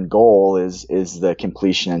common goal is the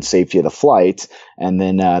completion and safety of the flight, and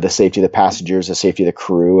then the safety of the passengers, the safety of the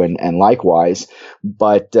crew, and likewise.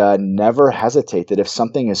 But never hesitate that if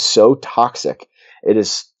something is so toxic, it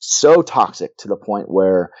is so toxic to the point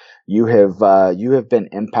where you have been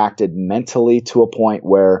impacted mentally to a point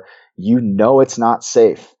where it's not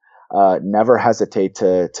safe. Never hesitate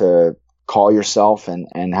to call yourself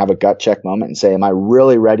and have a gut check moment and say, am I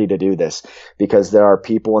really ready to do this? Because there are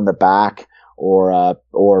people in the back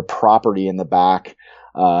or property in the back,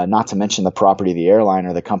 not to mention the property of the airline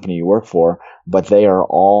or the company you work for, but they are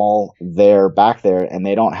all back there, and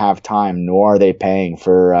they don't have time, nor are they paying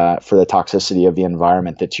for the toxicity of the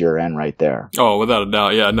environment that you're in right there. Oh, without a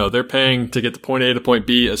doubt. Yeah, no, they're paying to get to point A to point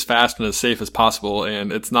B as fast and as safe as possible.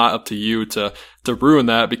 And it's not up to you to to ruin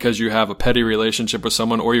that because you have a petty relationship with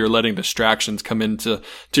someone, or you're letting distractions come into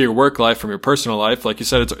your work life from your personal life. Like you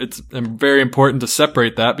said, it's very important to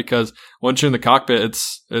separate that, because once you're in the cockpit,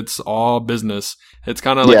 it's all business. It's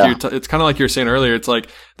kind of like it's kind of like you were saying earlier. It's like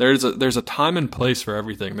there's a time and place for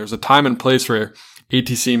everything. There's a time and place for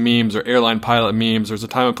ATC memes or airline pilot memes. There's a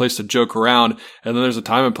time and place to joke around, and then there's a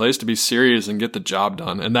time and place to be serious and get the job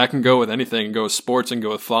done. And that can go with anything, and go with sports, and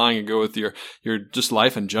go with flying, and go with your just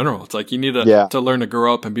life in general. It's like you need to learn to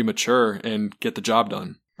grow up and be mature and get the job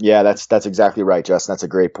done. Yeah, that's exactly right, Justin. That's a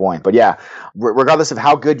great point. But yeah, regardless of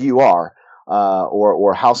how good you are,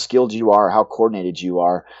 or how skilled you are, how coordinated you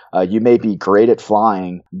are, you may be great at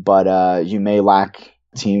flying, but you may lack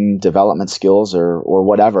team development skills or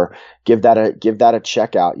whatever. Give that a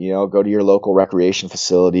check out. Go to your local recreation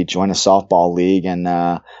facility, join a softball league, and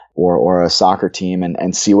or a soccer team,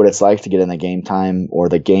 and see what it's like to get in the game time or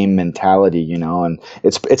the game mentality. And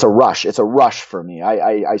it's a rush. It's a rush for me.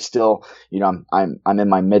 I still, I'm in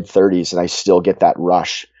my mid-30s, and I still get that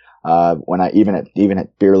rush. When I even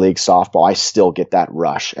at beer league softball, I still get that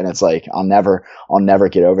rush, and it's like I'll never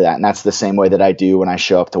get over that. And that's the same way that I do when I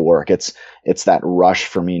show up to work. It's that rush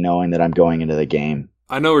for me, knowing that I'm going into the game.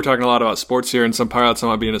 I know we're talking a lot about sports here, and some pilots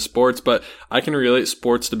might be into sports, but I can relate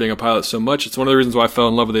sports to being a pilot so much. It's one of the reasons why I fell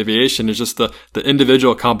in love with aviation, is just the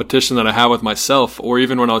individual competition that I have with myself. Or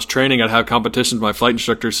even when I was training, I'd have competitions with my flight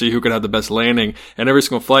instructor, see who could have the best landing. And every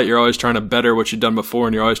single flight, you're always trying to better what you've done before,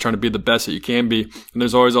 and you're always trying to be the best that you can be. And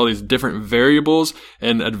there's always all these different variables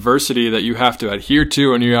and adversity that you have to adhere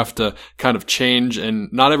to, and you have to kind of change.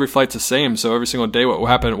 And not every flight's the same. So every single day,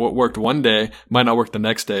 what worked one day might not work the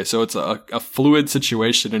next day. So it's a fluid situation,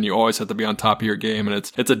 and you always have to be on top of your game. And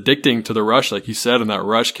it's addicting to the rush, like you said, and that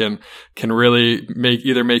rush can really make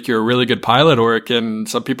you a really good pilot, or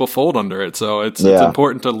some people fold under it. So it's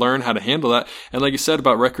important to learn how to handle that. And like you said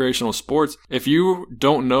about recreational sports, if you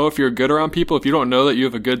don't know if you're good around people, if you don't know that you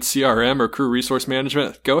have a good CRM or crew resource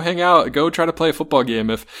management, go hang out, go try to play a football game.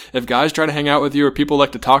 If guys try to hang out with you, or people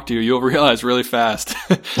like to talk to you, you'll realize really fast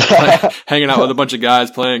hanging out with a bunch of guys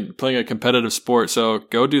playing a competitive sport. So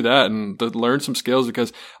go do that and learn some skills,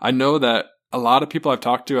 because I know that a lot of people I've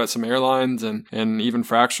talked to at some airlines and even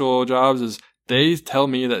fractional jobs, is they tell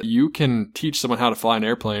me that you can teach someone how to fly an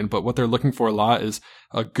airplane, but what they're looking for a lot is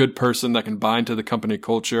a good person that can bind to the company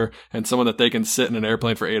culture, and someone that they can sit in an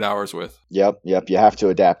airplane for 8 hours with. Yep. You have to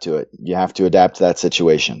adapt to it. You have to adapt to that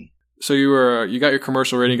situation. So you got your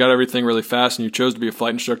commercial rating, you got everything really fast, and you chose to be a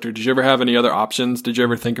flight instructor. Did you ever have any other options? Did you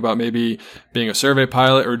ever think about maybe being a survey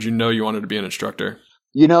pilot, or did you know you wanted to be an instructor?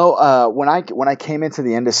 When I came into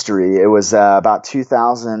the industry, it was about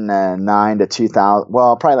 2009 to 2000.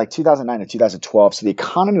 Well, probably like 2009 to 2012. So the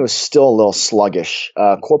economy was still a little sluggish.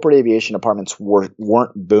 Corporate aviation departments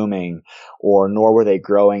weren't booming, nor were they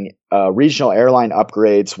growing. Regional airline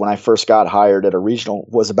upgrades, when I first got hired at a regional,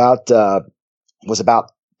 was about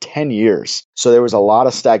 10 years. So there was a lot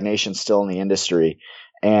of stagnation still in the industry.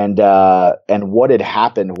 And what had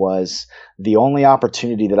happened was the only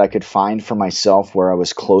opportunity that I could find for myself where I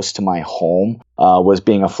was close to my home was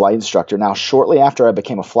being a flight instructor. Now, shortly after I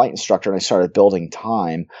became a flight instructor and I started building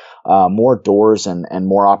time, more doors and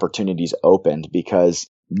more opportunities opened, because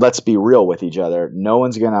let's be real with each other. No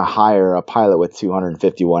one's going to hire a pilot with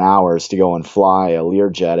 251 hours to go and fly a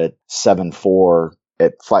Learjet at 7.4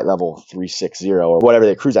 at flight level 360 or whatever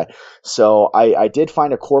they cruise at. So I did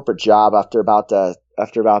find a corporate job after about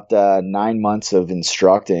 9 months of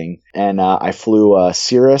instructing, and I flew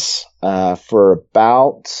Cirrus for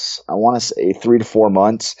about, I want to say, 3 to 4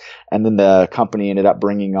 months, and then the company ended up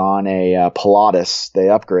bringing on a Pilatus. They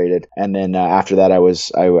upgraded, and then after that,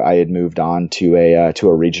 I had moved on to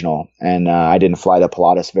a regional, and I didn't fly the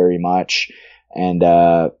Pilatus very much. And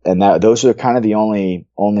those are kind of the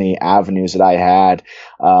only avenues that I had.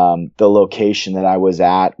 The location that I was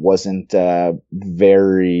at wasn't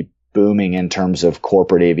very booming in terms of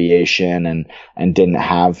corporate aviation, and didn't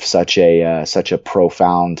have such a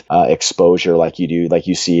profound exposure like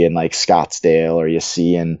you see in like Scottsdale, or you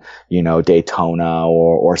see in Daytona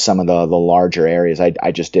or some of the larger areas.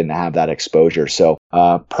 I just didn't have that exposure. So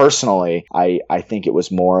personally, I think it was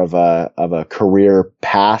more of a career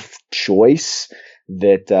path choice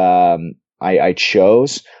that I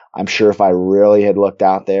chose. I'm sure if I really had looked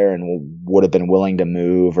out there and would have been willing to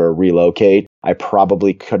move or relocate, I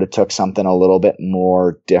probably could have took something a little bit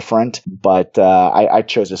more different. But I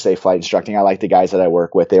chose to stay flight instructing. I like the guys that I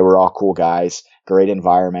work with. They were all cool guys, great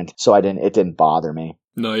environment. So it didn't bother me.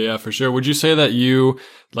 No, yeah, for sure. Would you say that you,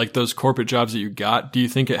 like those corporate jobs that you got, do you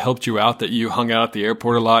think it helped you out that you hung out at the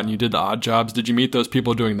airport a lot and you did the odd jobs? Did you meet those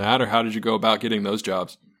people doing that, or how did you go about getting those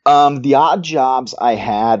jobs? The odd jobs I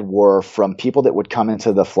had were from people that would come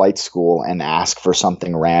into the flight school and ask for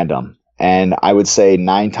something random. And I would say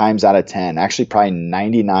 9 times out of 10, actually probably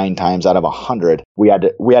 99 times out of 100, we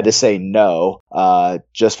had to say no,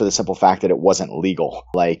 just for the simple fact that it wasn't legal.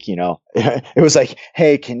 Like, it was like,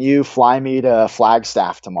 hey, can you fly me to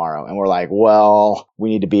Flagstaff tomorrow? And we're like, well, we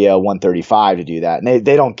need to be a 135 to do that. And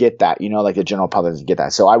they don't get that, like the general public doesn't get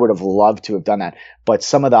that. So I would have loved to have done that. But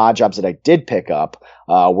some of the odd jobs that I did pick up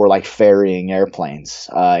were like ferrying airplanes.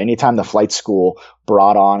 Anytime the flight school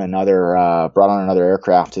brought on another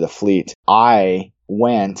aircraft to the fleet, I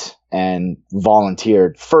went and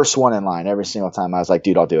volunteered, first one in line every single time. I was like,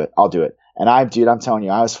 dude, I'll do it. And I'm telling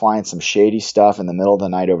you, I was flying some shady stuff in the middle of the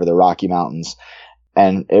night over the Rocky Mountains.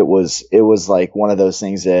 And it was like one of those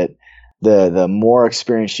things that the more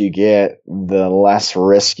experience you get, the less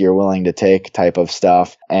risk you're willing to take type of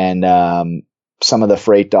stuff. And, some of the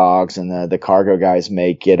freight dogs and the cargo guys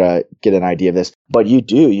may get an idea of this, but you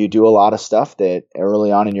do a lot of stuff that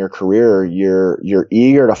early on in your career, you're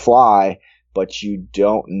eager to fly, but you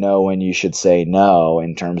don't know when you should say no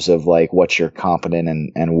in terms of like what you're competent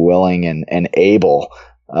and willing and able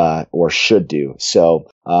or should do. So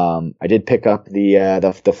I did pick up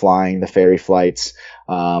the flying, the ferry flights.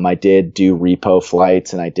 I did do repo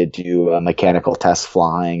flights, and I did do mechanical test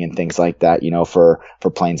flying and things like that, for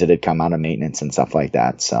planes that had come out of maintenance and stuff like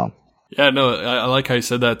that. So. Yeah, no, I like how you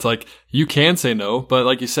said that. It's like you can say no, but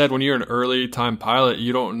like you said, when you're an early time pilot,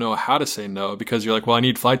 you don't know how to say no because you're like, well, I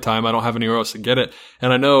need flight time. I don't have anywhere else to get it.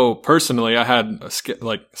 And I know personally, I had a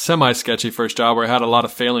semi-sketchy first job where I had a lot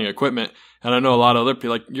of failing equipment. And I know a lot of other people,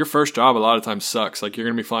 like your first job a lot of times sucks. Like you're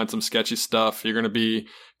going to be flying some sketchy stuff. You're going to be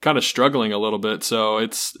kind of struggling a little bit. So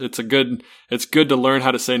it's good to learn how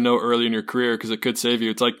to say no early in your career because it could save you.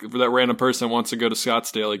 It's like for that random person who wants to go to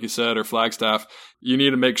Scottsdale, like you said, or Flagstaff, you need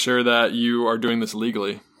to make sure that you are doing this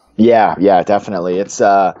legally. Yeah, definitely. It's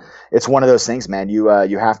one of those things, man. You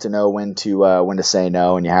have to know when to say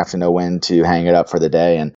no, and you have to know when to hang it up for the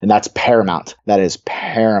day, and that's paramount. That is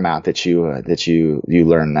paramount that you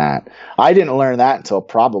learn that. I didn't learn that until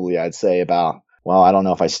probably I'd say about, well, I don't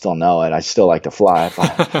know if I still know it. I still like to fly,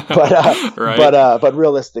 but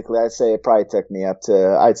realistically, I'd say it probably took me up to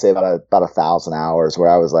about 1,000 hours where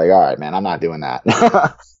I was like, all right, man, I'm not doing that.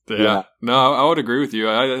 Yeah. No, I would agree with you.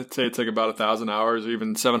 I'd say it took about 1,000 hours or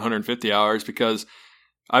even 750 hours because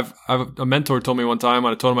a mentor told me one time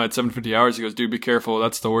when I told him I had 750 hours, he goes, dude, be careful.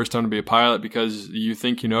 That's the worst time to be a pilot because you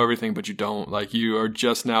think you know everything, but you don't. Like you are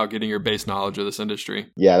just now getting your base knowledge of this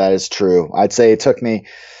industry. Yeah, that is true. I'd say it took me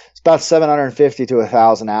about 750 to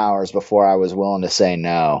 1,000 hours before I was willing to say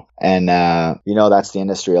no. And, that's the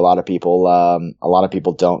industry. A lot of people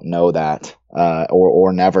don't know that,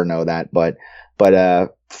 or never know that. But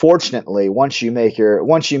fortunately, once you make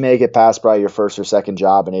it past probably your first or second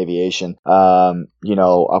job in aviation,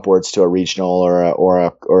 upwards to a regional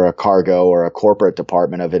or a cargo or a corporate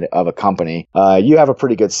department of a company, you have a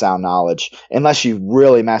pretty good sound knowledge, unless you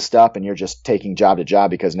really messed up and you're just taking job to job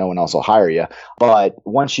because no one else will hire you. But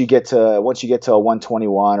once you get to a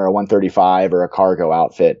 121 or a 135 or a cargo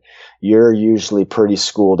outfit, you're usually pretty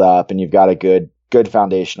schooled up and you've got a good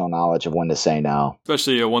foundational knowledge of when to say no.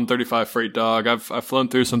 Especially a 135 freight dog. I've flown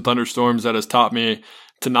through some thunderstorms that has taught me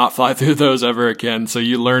to not fly through those ever again. So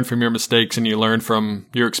you learn from your mistakes and you learn from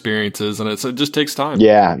your experiences, and it just takes time.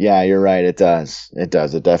 Yeah, you're right. It does. It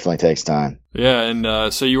definitely takes time. Yeah,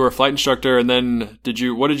 and so you were a flight instructor, and then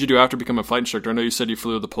what did you do after becoming a flight instructor? I know you said you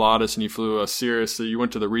flew the Pilatus and you flew a Cirrus, so you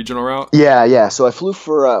went to the regional route? Yeah. So I flew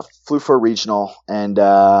for a regional, and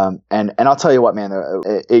I'll tell you what, man,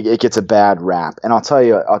 it gets a bad rap. And I'll tell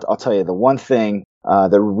you the one thing.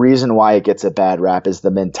 The reason why it gets a bad rap is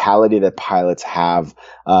the mentality that pilots have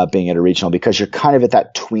being at a regional, because you're kind of at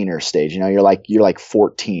that tweener stage. You're like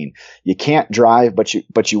 14. You can't drive, but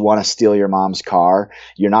you want to steal your mom's car.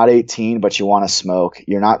 You're not 18, but you want to smoke.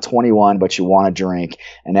 You're not 21, but you want to drink.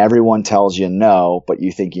 And everyone tells you no, but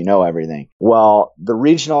you think you know everything. Well, the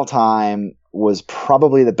regional time was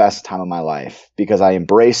probably the best time of my life because I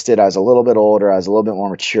embraced it. I was a little bit older. I was a little bit more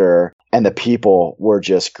mature, and the people were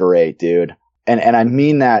just great, dude. And I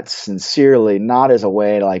mean that sincerely, not as a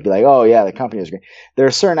way to be like, oh yeah, the company is great. There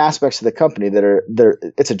are certain aspects of the company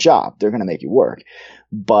that it's a job. They're going to make you work.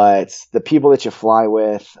 But the people that you fly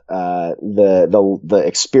with, the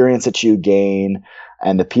experience that you gain,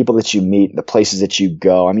 and the people that you meet, the places that you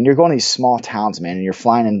go. I mean, you're going to these small towns, man, and you're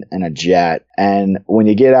flying in a jet. And when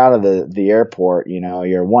you get out of the airport,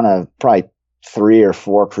 you're one of probably 3 or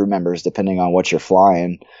 4 crew members, depending on what you're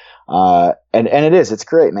flying. And it's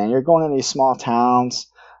great, man. You're going to these small towns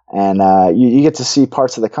And you get to see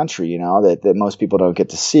parts of the country, you know, that most people don't get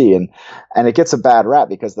to see. And it gets a bad rap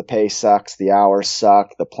because the pay sucks, the hours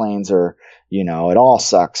suck, the planes are, you know, it all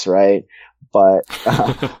sucks, right? But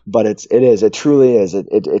it truly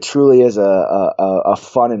is a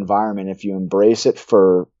fun environment if you embrace it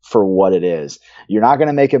for what it is. You're not going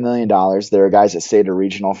to make $1 million. There are guys that stay at a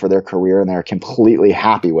regional for their career and they're completely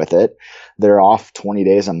happy with it. They're off 20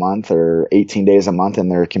 days a month or 18 days a month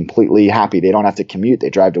and they're completely happy. They don't have to commute. They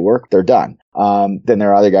drive to work. They're done. Then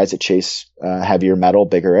there are other guys that chase heavier metal,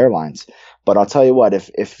 bigger airlines. But I'll tell you what,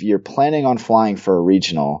 if you're planning on flying for a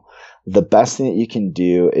regional, the best thing that you can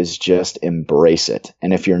do is just embrace it.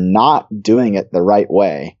 And if you're not doing it the right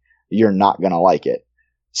way, you're not going to like it.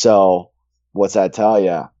 So what's that tell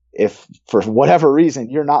you? If for whatever reason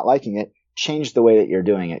you're not liking it, change the way that you're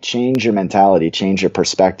doing it, change your mentality, change your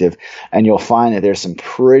perspective, and you'll find that there's some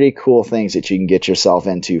pretty cool things that you can get yourself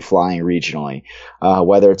into flying regionally.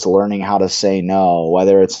 Whether it's learning how to say no,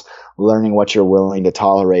 whether it's learning what you're willing to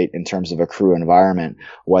tolerate in terms of a crew environment,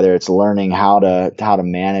 whether it's learning how to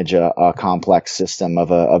manage a complex system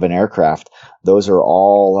of an aircraft. Those are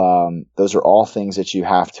all things that you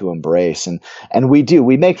have to embrace. And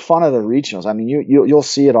we make fun of the regionals. I mean, you'll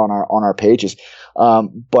see it on our pages.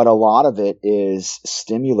 But a lot of it is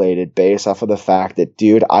stimulated based off of the fact that,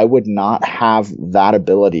 dude, I would not have that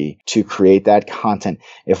ability to create that content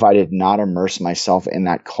if I did not immerse myself in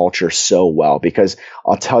that culture so well. Because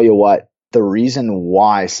I'll tell you what, the reason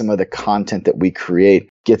why some of the content that we create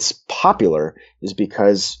gets popular is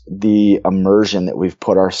because the immersion that we've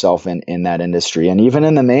put ourselves in that industry. And even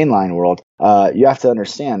in the mainline world, you have to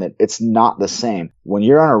understand that it's not the same. When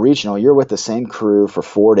you're on a regional, you're with the same crew for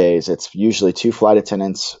 4 days. It's usually 2 flight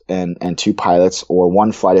attendants and 2 pilots, or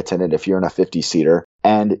 1 flight attendant if you're in a 50-seater.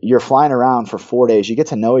 And you're flying around for 4 days. You get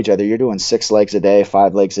to know each other. You're doing 6 legs a day,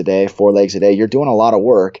 5 legs a day, 4 legs a day. You're doing a lot of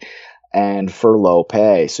work. And for low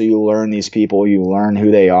pay. So you learn these people, you learn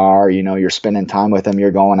who they are, you know, you're spending time with them,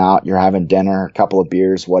 you're going out, you're having dinner, a couple of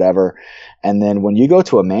beers, whatever. And then when you go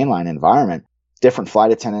to a mainline environment, different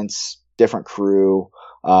flight attendants, different crew,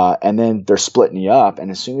 and then they're splitting you up.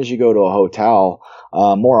 And as soon as you go to a hotel,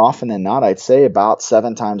 more often than not, I'd say about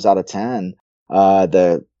 7 times out of 10,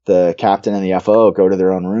 the captain and the FO go to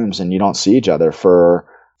their own rooms and you don't see each other for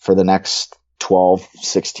the next 12,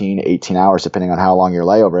 16, 18 hours, depending on how long your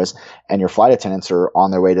layover is. And your flight attendants are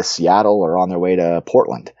on their way to Seattle or on their way to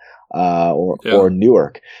Portland, or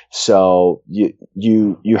Newark. So you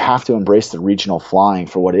have to embrace the regional flying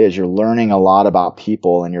for what it is. You're learning a lot about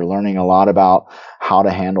people and you're learning a lot about how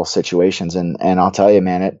to handle situations. And I'll tell you,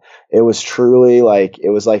 man, it was truly like,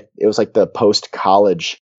 it was like the post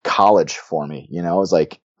college for me, you know. It was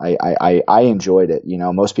like, I enjoyed it. You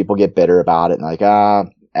know, most people get bitter about it and like,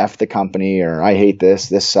 F the company, or I hate this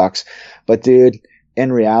sucks. But dude,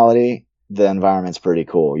 in reality, the environment's pretty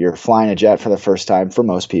cool. You're flying a jet for the first time for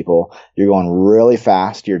most people. You're going really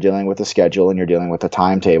fast. You're dealing with the schedule and you're dealing with the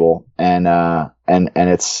timetable. And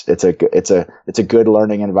it's a good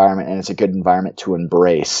learning environment, and it's a good environment to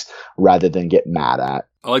embrace rather than get mad at.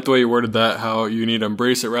 I like the way you worded that, how you need to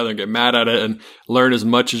embrace it rather than get mad at it and learn as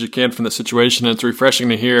much as you can from the situation. And it's refreshing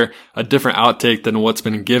to hear a different outtake than what's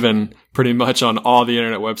been given pretty much on all the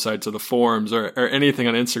internet websites or the forums or anything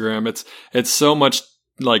on Instagram. It's so much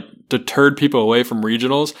like deterred people away from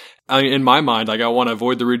regionals. I mean, in my mind, like I want to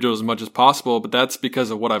avoid the regionals as much as possible, but that's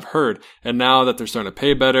because of what I've heard. And now that they're starting to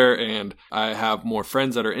pay better and I have more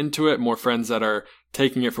friends that are into it, more friends that are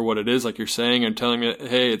taking it for what it is, like you're saying, and telling it,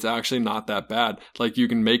 hey, it's actually not that bad. Like you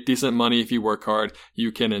can make decent money if you work hard.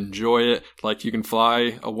 You can enjoy it. Like you can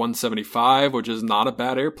fly a 175, which is not a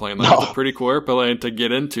bad airplane. Like it's a pretty cool airplane to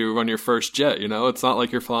get into on your first jet. You know, it's not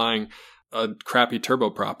like you're flying a crappy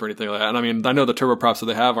turboprop or anything like that. And I mean, I know the turboprops that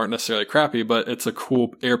they have aren't necessarily crappy, but it's a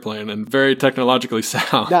cool airplane and very technologically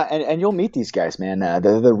sound. Yeah, and you'll meet these guys, man.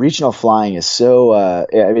 The regional flying is so, I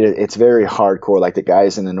mean, it's very hardcore. Like the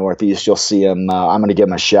guys in the Northeast, you'll see them. I'm going to give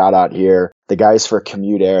them a shout out here. The guys for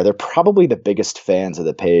Commute Air, they're probably the biggest fans of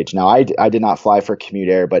the page. Now, I did not fly for Commute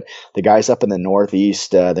Air, but the guys up in the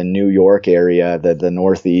Northeast, the New York area, the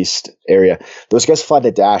Northeast area, those guys fly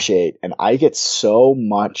the Dash 8, and I get so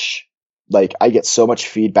much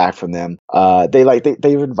feedback from them. They've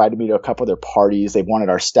invited me to a couple of their parties. They wanted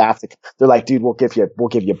our staff to, they're like, dude, we'll give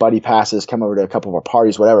you buddy passes, come over to a couple of our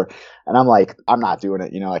parties, whatever. And I'm like, I'm not doing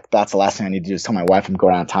it. You know, like that's the last thing I need to do is tell my wife I'm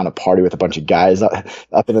going out of town to party with a bunch of guys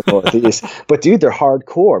up in the Northeast. But dude, they're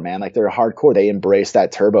hardcore, man. Like they're hardcore. They embrace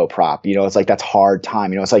that turboprop. You know, it's like that's hard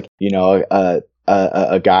time. You know, it's like, you know,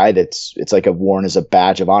 a guy it's like a worn as a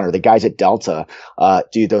badge of honor. The guys at Delta,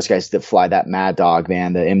 dude, those guys that fly that Mad Dog,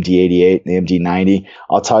 man, the MD-88, the MD-90.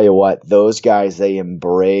 I'll tell you what, those guys, they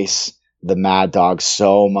embrace the Mad Dog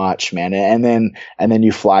so much, man. And then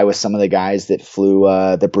you fly with some of the guys that flew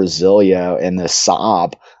the Brasilia and the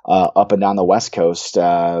Saab up and down the West Coast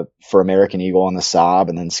for American Eagle and the Saab,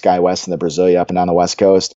 and then SkyWest and the Brasilia up and down the West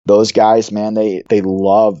Coast. Those guys, man, they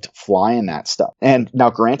loved flying that stuff. And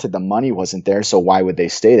now, granted, the money wasn't there, so why would they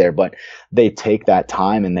stay there? But they take that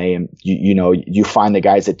time, and you find the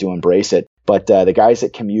guys that do embrace it. But the guys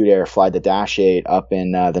at Commute Air fly the Dash 8 up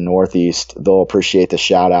in the Northeast. They'll appreciate the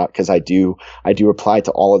shout out, because I do reply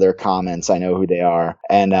to all of their comments. I know who they are,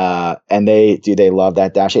 and they love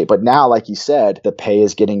that Dash 8. But now, like you said, the pay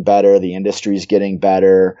is getting better, the industry is getting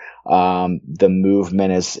better. The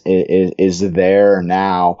movement is there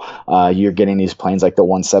now. You're getting these planes like the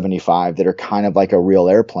 175 that are kind of like a real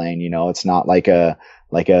airplane. It's not like a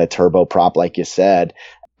turboprop, like you said.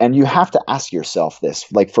 And you have to ask yourself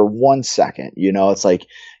this, like, for 1 second, it's like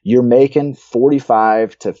you're making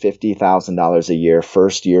 $45,000 to $50,000 a year,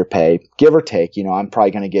 first year pay, give or take. I'm probably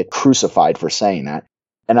going to get crucified for saying that.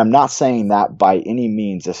 And I'm not saying that by any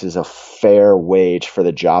means this is a fair wage for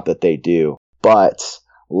the job that they do. But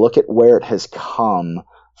look at where it has come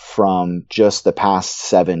from just the past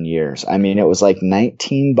 7 years. I mean, it was like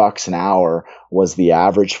 $19 an hour was the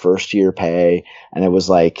average first year pay, and it was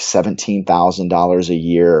like $17,000 a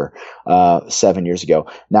year 7 years ago.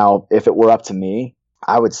 Now, if it were up to me,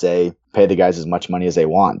 I would say pay the guys as much money as they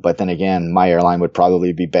want. But then again, my airline would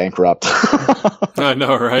probably be bankrupt. I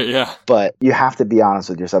know, right? Yeah. But you have to be honest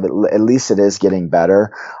with yourself. At least it is getting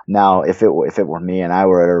better. Now, if it were me and I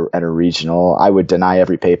were at a regional, I would deny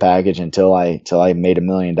every pay package until I made $1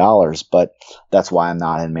 million. But that's why I'm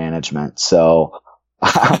not in management. So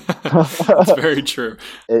that's very true.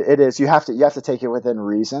 It is. You have to take it within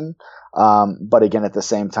reason. But again, at the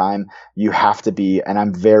same time, you have to be, and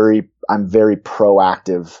I'm very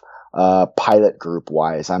proactive, pilot group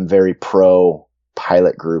wise. I'm very pro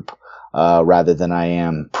pilot group, rather than I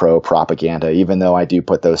am pro propaganda. Even though I do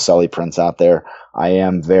put those Sully prints out there, I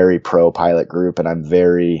am very pro pilot group, and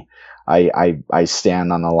I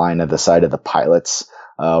stand on the line of the side of the pilots,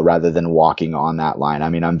 rather than walking on that line. I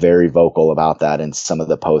mean, I'm very vocal about that in some of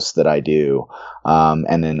the posts that I do.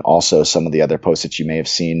 And then also some of the other posts that you may have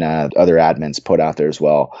seen, other admins put out there as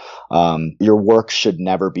well. Your work should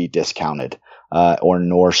never be discounted, or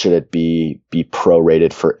nor should it be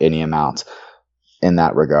prorated for any amount in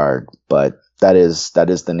that regard. But that is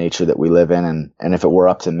the nature that we live in. And if it were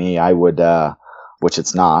up to me, I would, which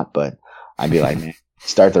it's not, but I'd be like, man,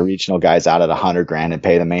 start the regional guys out at $100,000 and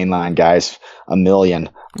pay the mainline guys $1 million.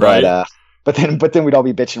 Right. But then we'd all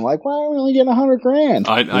be bitching like, why are we only getting $100,000?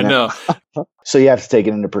 I know. So you have to take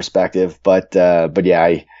it into perspective. But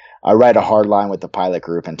yeah, I ride a hard line with the pilot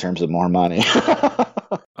group in terms of more money.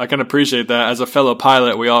 I can appreciate that. As a fellow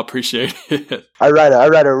pilot, we all appreciate it. I ride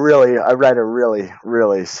a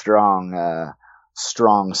really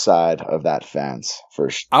strong side of that fence for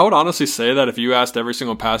sure. I would honestly say that if you asked every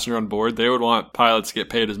single passenger on board, they would want pilots to get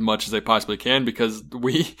paid as much as they possibly can, because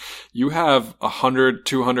you have 100,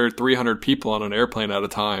 200, 300 people on an airplane at a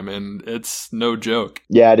time, and it's no joke.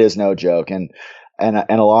 Yeah, it is no joke. And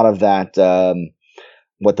a lot of that,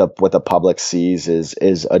 what the public sees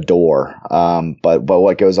is a door. But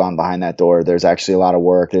what goes on behind that door, there's actually a lot of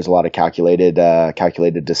work. There's a lot of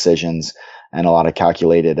calculated decisions, and a lot of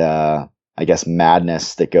calculated, I guess,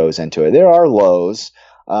 madness that goes into it. There are lows,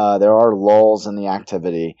 there are lulls in the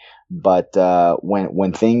activity, but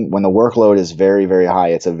when the workload is very, very high,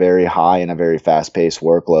 it's a very high and a very fast paced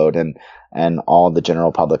workload, and all the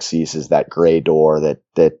general public sees is that gray door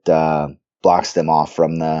that blocks them off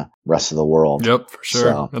from the rest of the world. Yep, for sure.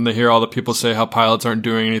 So, and they hear all the people say how pilots aren't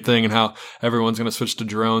doing anything and how everyone's going to switch to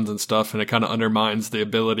drones and stuff, and it kind of undermines the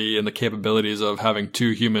ability and the capabilities of having two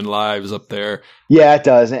human lives up there. Yeah, it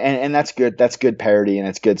does, and that's good. That's good parody, and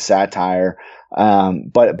it's good satire.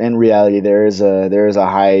 But in reality, there is a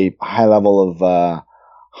high level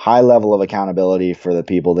of accountability for the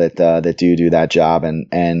people that do that job,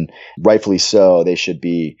 and rightfully so. They should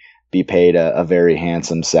be paid a very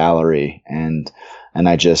handsome salary, and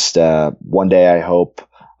I just one day I hope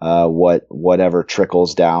whatever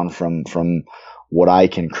trickles down from what I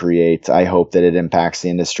can create, I hope that it impacts the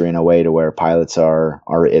industry in a way to where pilots are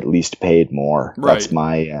at least paid more. Right.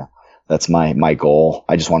 That's my goal.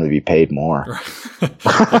 I just want to be paid more.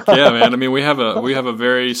 Yeah, man. I mean, we have a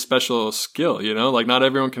very special skill, like not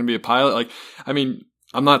everyone can be a pilot. Like, I mean,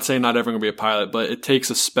 I'm not saying not everyone can be a pilot, but it takes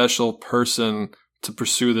a special person to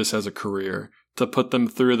pursue this as a career, to put them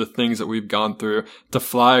through the things that we've gone through, to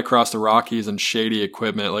fly across the Rockies in shady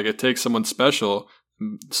equipment. Like, it takes someone special.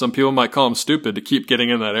 Some people might call them stupid to keep getting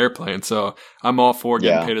in that airplane. So I'm all for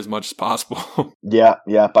getting paid as much as possible. Yeah.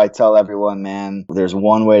 I tell everyone, man, there's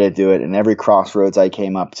one way to do it. And every crossroads I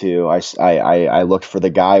came up to, I looked for the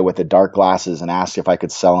guy with the dark glasses and asked if I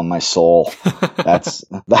could sell him my soul. That's,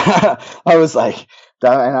 I was like,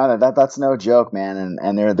 that's no joke, man.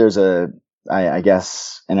 And there's I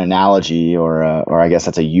guess an analogy or I guess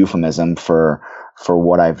that's a euphemism for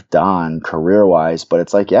what I've done career wise. But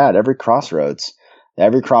it's like, at every crossroads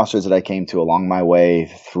that I came to along my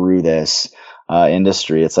way through this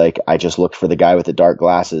industry, it's like I just looked for the guy with the dark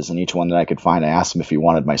glasses, and each one that I could find, I asked him if he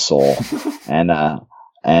wanted my soul. and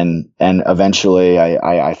eventually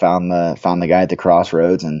I found the guy at the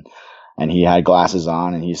crossroads, and he had glasses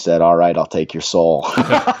on, and he said, "All right, I'll take your soul."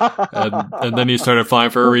 and then he started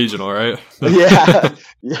flying for a regional, right? yeah.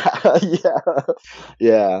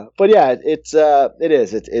 But yeah, it's a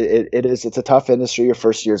tough industry. Your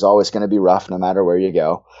first year is always going to be rough, no matter where you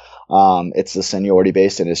go. It's a seniority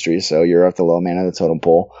based industry, so you're at the low man of the totem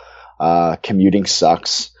pole. Commuting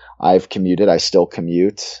sucks. I've commuted. I still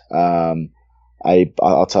commute.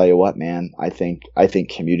 I'll tell you what, man, I think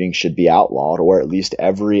commuting should be outlawed, or at least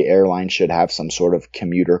every airline should have some sort of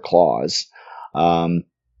commuter clause.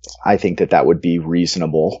 I think that would be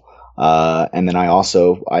reasonable. And then I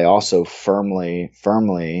also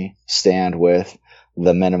firmly stand with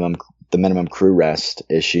the minimum crew rest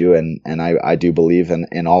issue. And I do believe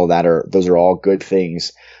in all of that, those are all good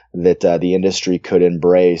things that the industry could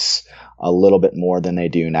embrace a little bit more than they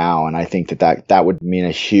do now. And I think that would mean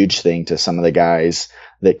a huge thing to some of the guys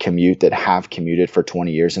that have commuted for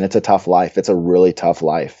 20 years. And it's a tough life. It's a really tough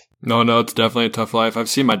life. No, it's definitely a tough life. I've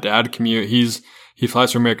seen my dad commute. He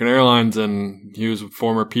flies for American Airlines, and he was a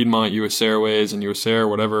former Piedmont, US Airways, and US Air,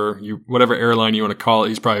 whatever airline you want to call it.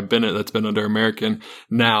 He's probably that's been under American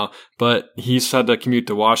now, but he's had to commute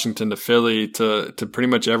to Washington, to Philly, to pretty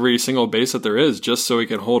much every single base that there is, just so he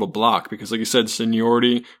can hold a block. Because like you said,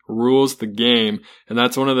 seniority rules the game. And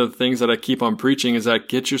that's one of the things that I keep on preaching, is that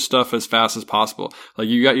get your stuff as fast as possible. Like,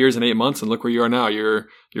 you got yours in 8 months, and look where you are now. You're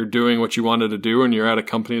doing what you wanted to do, and you're at a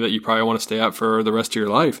company that you probably want to stay at for the rest of your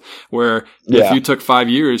life. Where if you took 5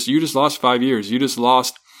 years, you just lost 5 years. You just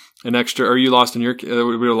lost an extra, or you lost we would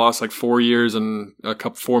have lost like 4 years and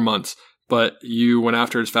 4 months. But you went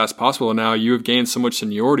after it as fast as possible. And now you have gained so much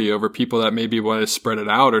seniority over people that maybe want to spread it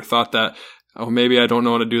out, or thought that, oh, maybe I don't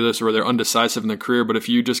know how to do this, or they're undecisive in their career. But if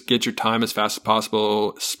you just get your time as fast as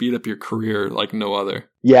possible, speed up your career like no other.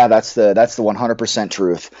 Yeah, that's the 100%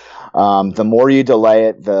 truth. The more you delay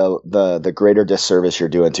it, the greater disservice you're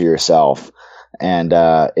doing to yourself. And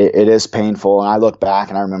it is painful. And I look back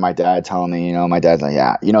and I remember my dad telling me, my dad's like,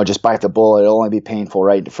 just bite the bullet. It'll only be painful,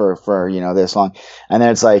 right, for this long. And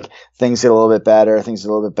then it's like things get a little bit better. And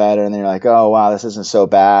then you're like, oh, wow, this isn't so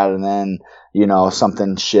bad. And then,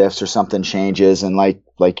 something shifts or something changes. And like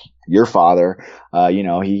your father,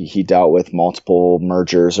 he dealt with multiple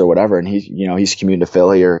mergers or whatever. And he's commuting to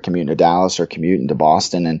Philly, or commuting to Dallas, or commuting to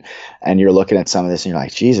Boston. And you're looking at some of this and you're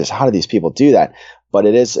like, Jesus, how do these people do that? But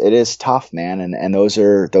it is tough, man. And those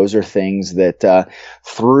are things that,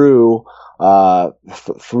 through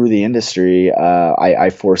the industry, I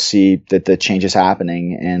foresee that the change is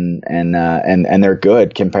happening, and they're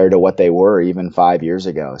good compared to what they were even 5 years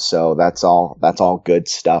ago. So that's all good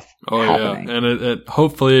stuff. Oh happening. Yeah. And it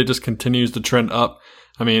hopefully it just continues to trend up.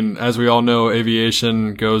 I mean, as we all know,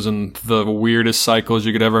 aviation goes in the weirdest cycles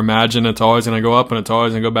you could ever imagine. It's always going to go up, and it's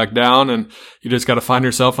always going to go back down. And you just got to find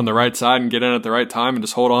yourself on the right side and get in at the right time, and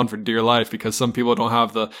just hold on for dear life, because some people don't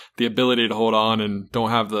have the ability to hold on, and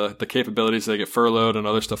don't have the capabilities. They get furloughed and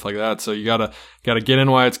other stuff like that. So you got to get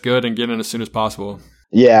in while it's good, and get in as soon as possible.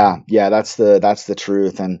 Yeah. That's the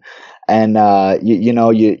truth. And you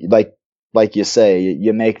like you say,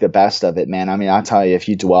 you make the best of it, man. I mean, I'll tell you, if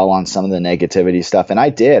you dwell on some of the negativity stuff, and I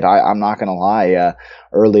did, I'm not going to lie,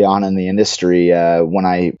 early on in the industry, when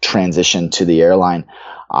I transitioned to the airline,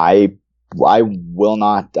 I'll be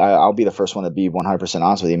the first one to be 100%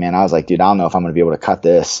 honest with you, man. I was like, dude, I don't know if I'm going to be able to cut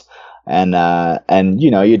this. And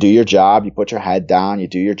you do your job, you put your head down, you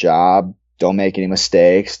do your job, don't make any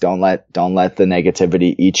mistakes, don't let the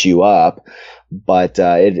negativity eat you up. But,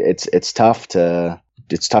 it's tough to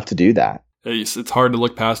do that. It's hard to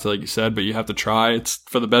look past it, like you said, but you have to try. It's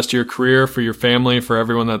for the best of your career, for your family, for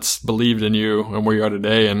everyone that's believed in you and where you are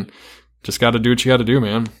today. And just got to do what you got to do,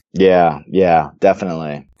 man. Yeah,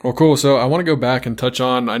 definitely. Well, cool. So I want to go back and touch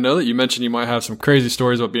on, I know that you mentioned you might have some crazy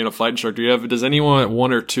stories about being a flight instructor. Does anyone,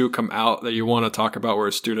 one or two, come out that you want to talk about where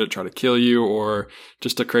a student tried to kill you or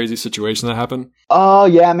just a crazy situation that happened? Oh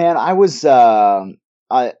yeah, man. I was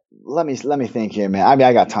let me think here, man. I mean,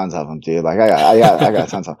 I got tons of them, dude. Like I got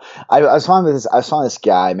tons of them. I was finding this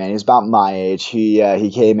guy, man. He was about my age.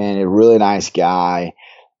 He came in, a really nice guy.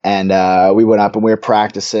 And we went up and we were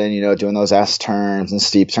practicing, doing those S turns and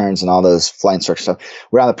steep turns and all those flight instructor stuff.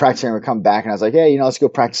 We're on the practice area, we come back, and I was like, hey, let's go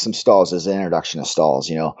practice some stalls as an introduction to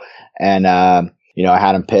stalls, And I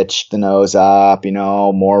had him pitch the nose up,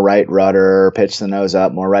 more right rudder, pitch the nose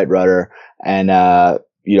up, more right rudder, and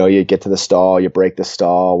you get to the stall, you break the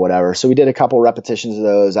stall, whatever. So we did a couple repetitions of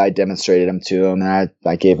those. I demonstrated them to him, and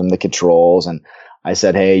I gave him the controls, and I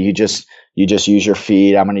said, hey, you just use your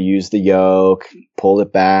feet. I'm going to use the yoke, pull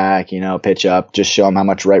it back, pitch up, just show him how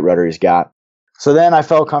much right rudder he's got. So then I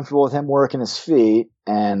felt comfortable with him working his feet,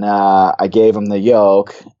 and I gave him the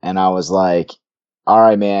yoke, and I was like, all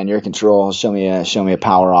right, man, your control, show me a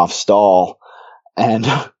power off stall. And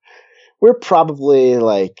we're probably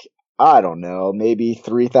like, I don't know, maybe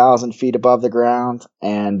 3,000 feet above the ground.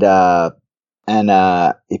 And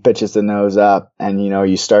he pitches the nose up, and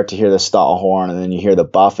you start to hear the stall horn, and then you hear the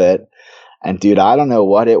buffet. And dude, I don't know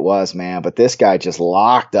what it was, man, but this guy just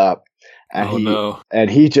locked up, and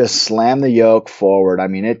he just slammed the yoke forward. I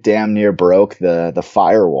mean, it damn near broke the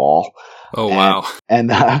firewall. Oh wow! And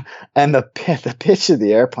the pitch of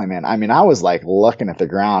the airplane, man. I mean, I was like looking at the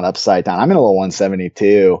ground upside down. I'm in a little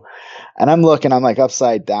 172, and I'm like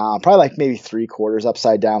upside down, probably like maybe 3/4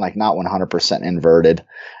 upside down, like not 100% inverted,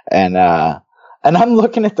 and I'm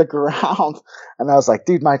looking at the ground, and I was like,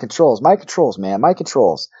 dude, my controls, man, my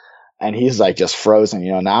controls. And he's like just frozen,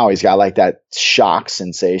 now he's got like that shock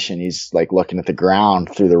sensation. He's like looking at the ground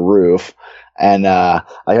through the roof. And I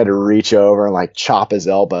had to reach over and like chop his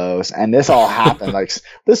elbows. And this all happened like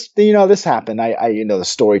this happened. The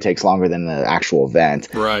story takes longer than the actual event.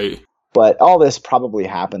 Right. But all this probably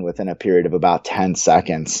happened within a period of about 10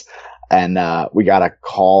 seconds. And we got a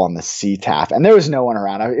call on the CTAF, and there was no one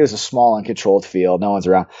around. It was a small uncontrolled field. No one's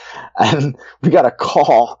around. And we got a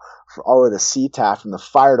call over the CTAF from the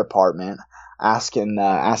fire department asking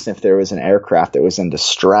if there was an aircraft that was in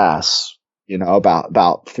distress,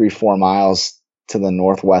 about 3-4 miles to the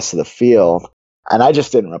northwest of the field. And I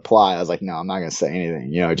just didn't reply. I was like, no, I'm not going to say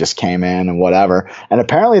anything. It just came in and whatever. And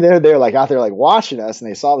apparently they're like out there like watching us, and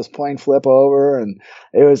they saw this plane flip over, and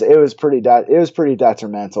it was pretty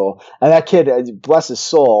detrimental. And that kid, bless his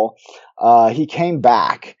soul, he came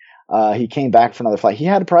back. He came back for another flight. He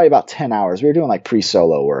had probably about 10 hours. We were doing like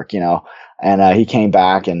pre-solo work, and he came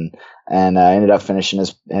back and ended up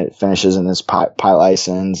finishes in his pilot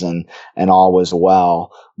license, and all was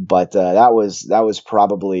well. But that was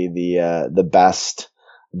probably the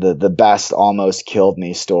best almost killed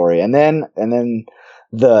me story. And then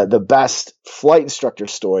the best flight instructor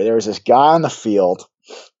story. There was this guy on the field,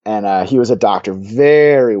 and he was a doctor,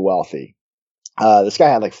 very wealthy. This guy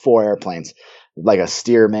had like 4 airplanes, like a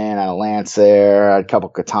Stearman and a Lancer, a couple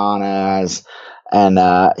Katanas, and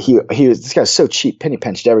this guy's so cheap, penny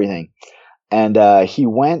pinched everything. And he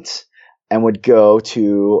went and would go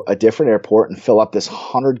to a different airport and fill up this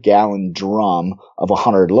 100-gallon drum of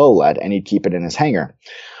 100 low lead, and he'd keep it in his hangar.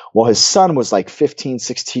 Well, his son was like 15,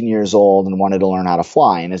 16 years old and wanted to learn how to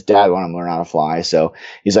fly, and his dad wanted him to learn how to fly. So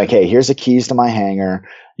he's like, hey, here's the keys to my hangar.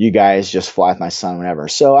 You guys just fly with my son whenever.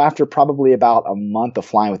 So after probably about a month of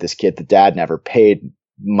flying with this kid, the dad never paid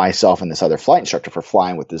myself and this other flight instructor for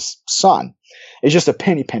flying with his son. It's just a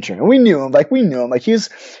penny pincher. And we knew him. Like he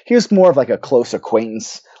was more of like a close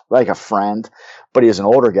acquaintance, like a friend, but he was an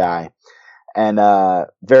older guy and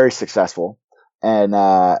very successful. And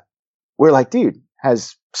we're like, dude,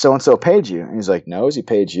 has so-and-so paid you? And he's like, no. Has he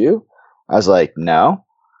paid you? I was like, no.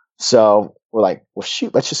 So we're like, well,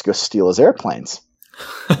 shoot, let's just go steal his airplanes.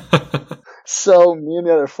 So me and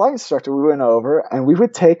the other flight instructor, we went over and we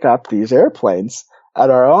would take up these airplanes at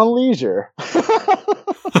our own leisure.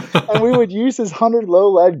 And we would use his 100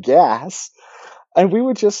 low lead gas, and we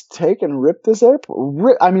would just take and rip this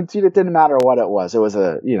airplane. I mean, dude, it didn't matter what it was. It was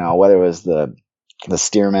whether it was the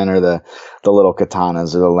Stearman or the little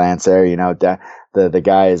Katanas or the Lancer, the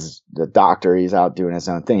guy is the doctor. He's out doing his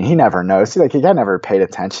own thing. He never noticed. He never paid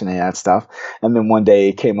attention to any of that stuff. And then one day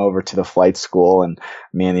he came over to the flight school, and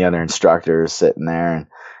me and the other instructor are sitting there, and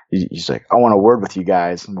he's like, I want a word with you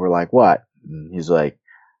guys. And we're like, what? And he's like,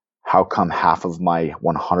 how come half of my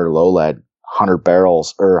 100 low lead, 100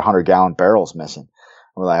 barrels or 100 gallon barrels missing? And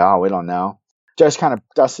we're like, oh, we don't know. Just kind of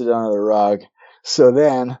dusted it under the rug. So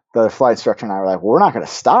then the flight instructor and I were like, well, we're not going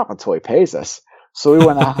to stop until he pays us. So we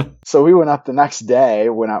went out. So we went up the next day.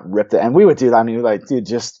 Went out, and ripped it, and we would do. I mean, like, dude,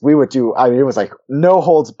 we would do. I mean, it was like no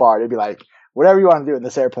holds barred. It'd be like, whatever you want to do in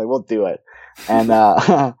this airplane, we'll do it. And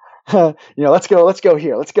let's go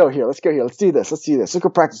here, let's do this, let's go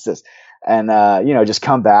practice this, and just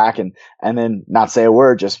come back and then not say a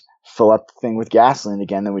word, just fill up the thing with gasoline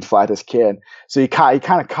again. Then we'd fly this kid. So he kind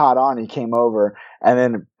of caught on. He came over,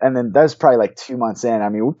 and then that was probably like 2 months in. I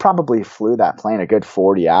mean, we probably flew that plane a good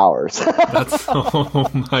 40 hours. Oh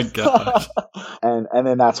my gosh. And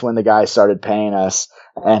then that's when the guy started paying us,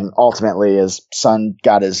 and ultimately his son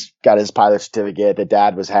got his pilot certificate. The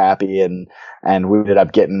dad was happy, and we ended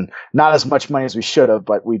up getting not as much money as we should have,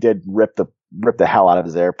 but we did rip the hell out of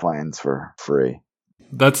his airplanes for free.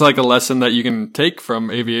 That's like a lesson that you can take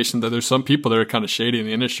from aviation, that there's some people that are kind of shady in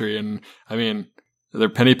the industry. And I mean, they're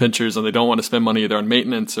penny pinchers and they don't want to spend money either on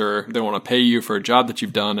maintenance or they don't want to pay you for a job that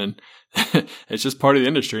you've done. And it's just part of the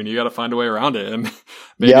industry and you got to find a way around it. And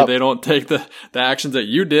maybe they don't take the actions that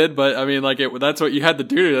you did, but I mean, like that's what you had to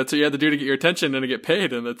do. That's what you had to do to get your attention and to get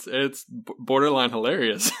paid. And it's borderline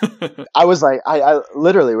hilarious. I was like, I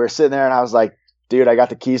literally, we were sitting there and I was like, dude, I got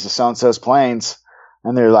the keys to so-and-so's planes.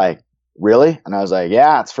 And they're like, really? And I was like,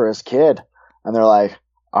 yeah, it's for his kid. And they're like,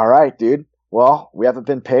 all right, dude. Well, we haven't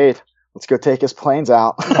been paid. Let's go take his planes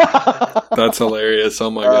out. That's hilarious.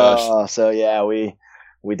 Oh my gosh. So yeah, we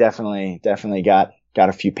definitely got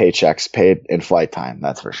a few paychecks paid in flight time.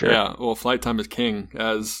 That's for sure. Yeah. Well, flight time is king,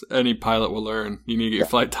 as any pilot will learn. You need to get your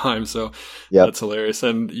flight time. So that's hilarious.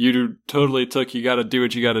 And you totally you got to do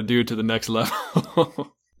what you got to do to the next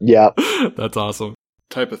level. Yep. That's awesome.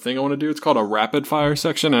 Type of thing I want to do. It's called a rapid fire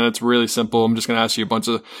section, and it's really simple. I'm just going to ask you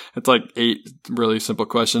it's like 8 really simple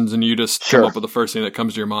questions, and you just come up with the first thing that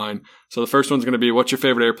comes to your mind. So the first one's going to be, what's your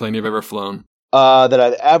favorite airplane you've ever flown? That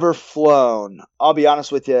I've ever flown. I'll be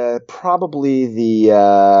honest with you, probably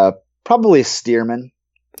a Stearman.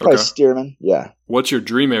 Probably Stearman. Yeah. What's your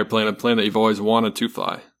dream airplane? A plane that you've always wanted to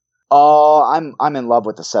fly? Oh, I'm in love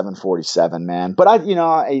with the 747, man. But I'd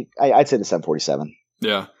say the 747.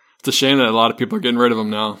 Yeah. It's a shame that a lot of people are getting rid of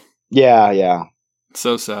them now. Yeah. It's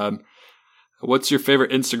so sad. What's your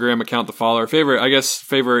favorite Instagram account to follow? Or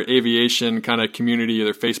favorite aviation kind of community,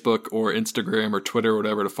 either Facebook or Instagram or Twitter or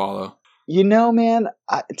whatever to follow? Man,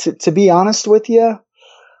 to be honest with you,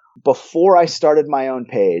 before I started my own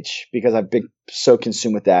page, because I've been so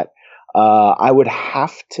consumed with that, I would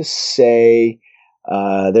have to say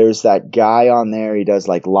there's that guy on there. He does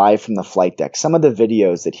like live from the flight deck. Some of the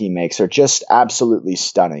videos that he makes are just absolutely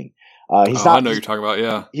stunning. I know what you're talking about.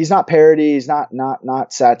 Yeah. He's not parody. He's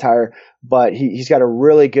not satire, but he's got a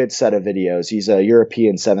really good set of videos. He's a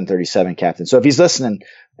European 737 captain. So if he's listening,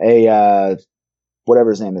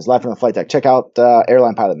 whatever his name is, live from the flight deck, check out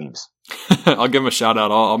Airline Pilot Memes. I'll give him a shout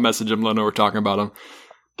out. I'll message him, let him know we're talking about him.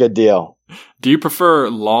 Good deal. Do you prefer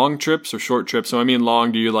long trips or short trips? So I mean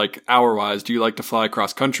long, do you like hour-wise? Do you like to fly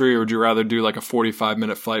cross country, or would you rather do like a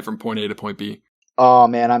 45-minute flight from point A to point B? Oh,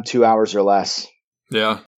 man, I'm 2 hours or less.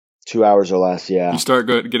 Yeah. 2 hours or less, yeah. You start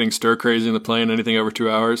getting stir crazy in the plane, anything over 2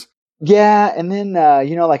 hours? Yeah, and then, I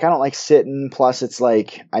don't like sitting. Plus, it's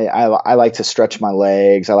like I like to stretch my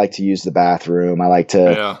legs. I like to use the bathroom. I like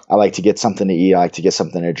to get something to eat. I like to get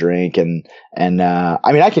something to drink. And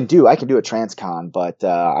I mean, I can do a transcon, but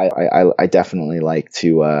I definitely like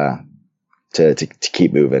to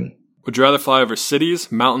keep moving. Would you rather fly over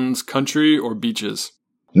cities, mountains, country, or beaches?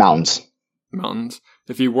 Mountains. Mountains.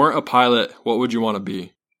 If you weren't a pilot, what would you want to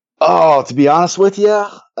be? Oh, to be honest with you,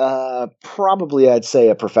 probably I'd say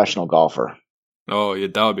a professional golfer. Oh, yeah,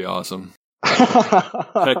 that would be awesome.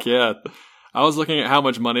 Heck yeah. I was looking at how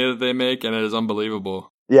much money that they make, and it is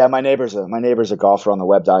unbelievable. Yeah, my neighbor's a golfer on the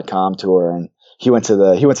web.com tour, and he went to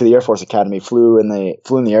the Air Force Academy, flew in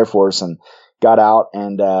the Air Force, and got out,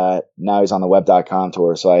 and now he's on the web.com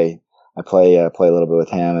tour. So I play a little bit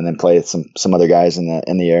with him, and then play with some other guys in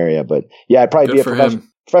the area. But yeah, I'd probably be a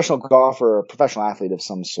professional golfer, or professional athlete of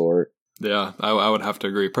some sort. Yeah, I would have to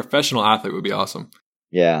agree. Professional athlete would be awesome.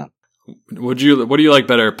 Yeah. What do you like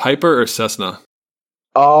better, Piper or Cessna?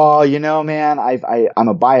 Oh, man, I'm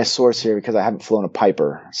a biased source here because I haven't flown a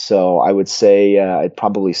Piper. So I would say I'd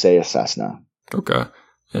probably say a Cessna. Okay.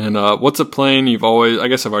 And what's a plane you've always? I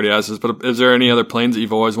guess I've already asked this, but is there any other planes that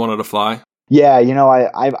you've always wanted to fly? Yeah,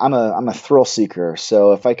 I'm a thrill seeker.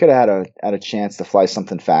 So if I could have had a chance to fly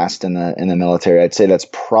something fast in the military, I'd say that's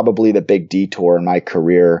probably the big detour in my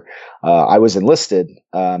career. I was enlisted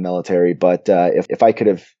military, but if I could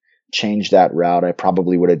have changed that route, I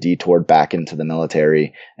probably would have detoured back into the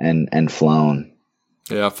military and flown.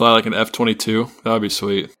 Yeah, fly like an F-22. That would be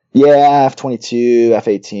sweet. Yeah, F-22,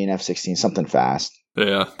 F-18, F-16, something fast.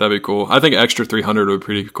 Yeah, that'd be cool. I think extra 300 would be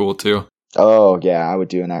pretty cool too. Oh yeah, I would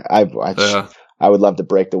do an. Yeah. I would love to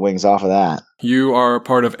break the wings off of that. You are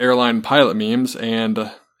part of Airline Pilot Memes,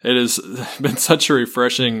 and it has been such a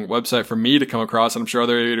refreshing website for me to come across, and I'm sure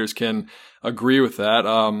other aviators can agree with that.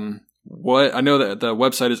 I know that the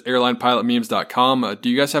website is airlinepilotmemes.com. Do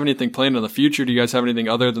you guys have anything planned in the future? Do you guys have anything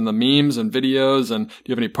other than the memes and videos? And do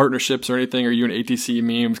you have any partnerships or anything? Are you and ATC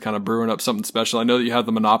Memes kind of brewing up something special? I know that you have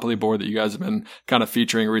the Monopoly board that you guys have been kind of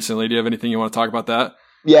featuring recently. Do you have anything you want to talk about that?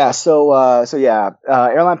 Yeah,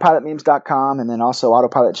 airlinepilotmemes.com and then also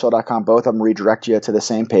autopilotchill.com. Both of them redirect you to the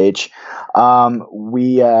same page.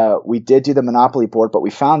 We did do the Monopoly board, but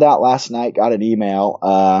we found out last night, got an email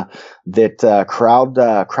that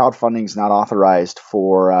crowdfunding is not authorized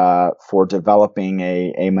for developing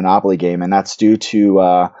a Monopoly game, and that's due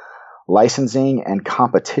to licensing and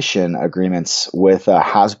competition agreements with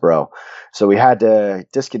Hasbro. So we had to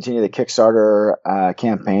discontinue the Kickstarter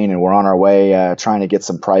campaign, and we're on our way trying to get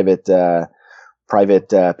some private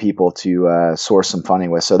people to source some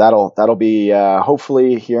funding with. So that'll be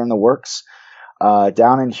hopefully here in the works.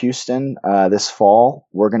 Down in Houston this fall,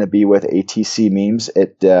 we're going to be with ATC Memes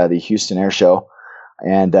at the Houston Air Show,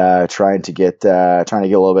 and trying to get a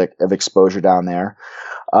little bit of exposure down there.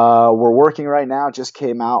 We're working right now, just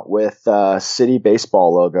came out with City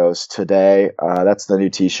Baseball logos today. That's the new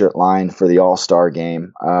t-shirt line for the All-Star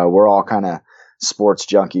game. We're all kind of sports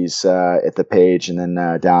junkies at the page, and then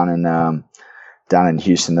down in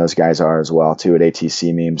Houston, those guys are as well too at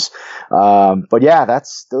ATC Memes. But yeah,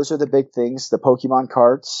 those are the big things. The Pokemon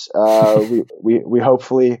cards. We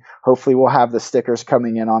hopefully we'll have the stickers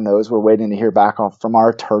coming in on those. We're waiting to hear back from our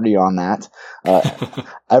attorney on that.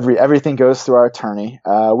 Everything goes through our attorney.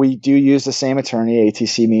 We do use the same attorney,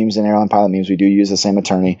 ATC Memes and Airline Pilot Memes. We do use the same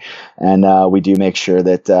attorney, and we do make sure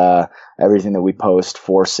that everything that we post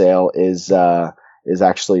for sale is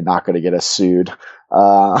actually not going to get us sued.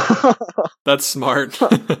 That's smart.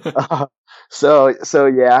 So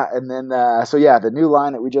yeah, and then the new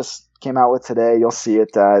line that we just came out with today, you'll see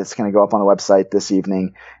it. It's going to go up on the website this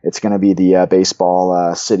evening. It's going to be the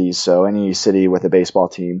baseball cities. So any city with a baseball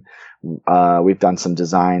team, we've done some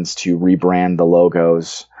designs to rebrand the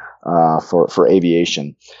logos for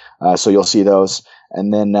aviation. So you'll see those.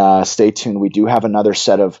 And then stay tuned. We do have another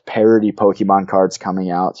set of parody Pokemon cards coming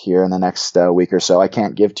out here in the next week or so. I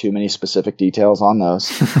can't give too many specific details on those,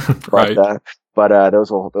 right? But those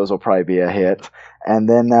will probably be a hit. And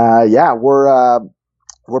then we're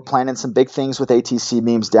planning some big things with ATC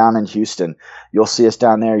Memes down in Houston. You'll see us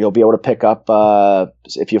down there. You'll be able to pick up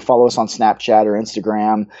if you follow us on Snapchat or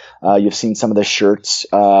Instagram. You've seen some of the shirts.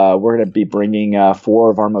 We're going to be bringing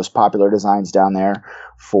 4 of our most popular designs down there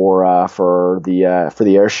for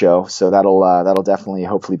the air show. So that'll definitely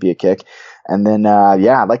hopefully be a kick. And then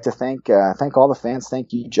I'd like to thank all the fans.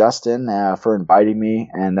 Thank you, Justin, for inviting me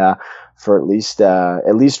and for at least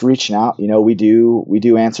reaching out. You know, we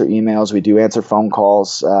do answer emails, we do answer phone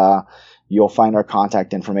calls. You'll find our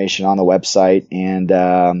contact information on the website, and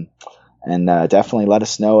definitely let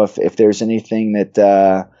us know if there's anything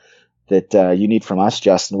that you need from us,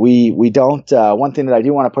 Justin. We don't. One thing that I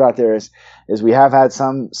do want to put out there is we have had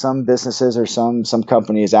some businesses or some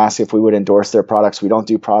companies ask if we would endorse their products. We don't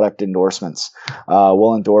do product endorsements.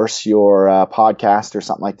 We'll endorse your podcast or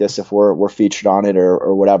something like this if we're featured on it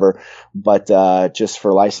or whatever. But just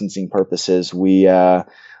for licensing purposes, we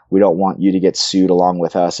don't want you to get sued along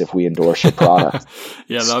with us if we endorse your product.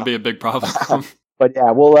 Yeah, that would be a big problem. But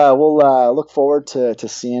yeah, we'll look forward to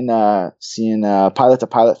seeing Pilot to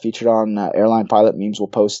Pilot featured on Airline Pilot Memes. We'll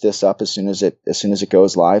post this up as soon as it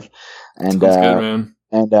goes live. And sounds good, man.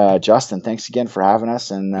 And Justin, thanks again for having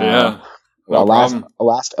us. And yeah, no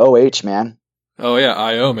last OH, man. Oh yeah,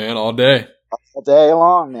 IO, man, all day. All day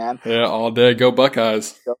long, man. Yeah, all day. Go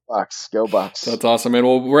Buckeyes. Go Bucks. Go Bucks. That's awesome, man.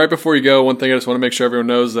 Well, right before you go, one thing I just want to make sure everyone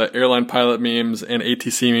knows that Airline Pilot Memes and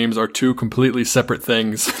ATC Memes are 2 completely separate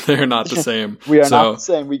things. They're not the same. We are not the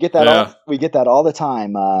same. We get that we get that all the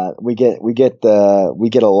time. We get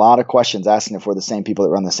a lot of questions asking if we're the same people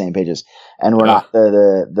that run the same pages. And we're not.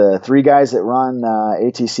 The 3 guys that run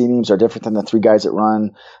ATC Memes are different than the 3 guys that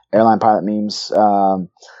run Airline Pilot Memes.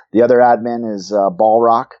 The other admin is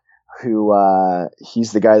Ballrock, who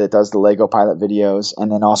he's the guy that does the Lego pilot videos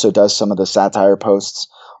and then also does some of the satire posts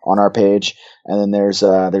on our page. And then there's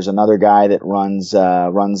another guy that runs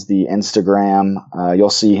the Instagram. You'll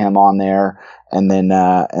see him on there. And then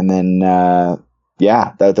those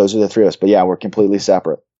are the 3 of us. But yeah, we're completely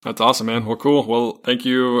separate. That's awesome, man. Well, cool. Well, thank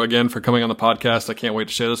you again for coming on the podcast. I can't wait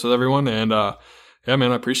to share this with everyone. And Yeah,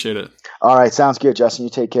 man, I appreciate it. All right, sounds good, Justin.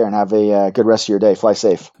 You take care and have a good rest of your day. Fly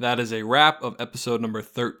safe. That is a wrap of episode number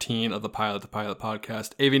 13 of the Pilot to Pilot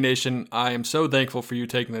podcast. Aviation, I am so thankful for you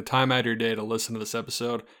taking the time out of your day to listen to this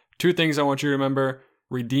episode. 2 things I want you to remember.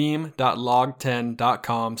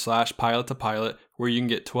 Redeem.log10.com/pilot to pilot, where you can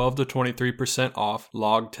get 12 to 23% off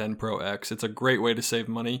Log 10 Pro X. It's a great way to save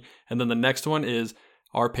money. And then the next one is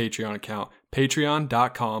our Patreon account,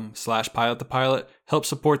 patreon.com/pilot to pilot. Help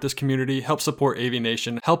support this community, help support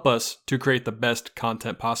Aviation, help us to create the best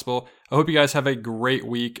content possible. I hope you guys have a great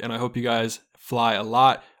week, and I hope you guys fly a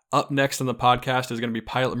lot. Up next on the podcast is going to be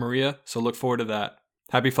Pilot Maria, so look forward to that.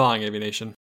 Happy flying, Aviation.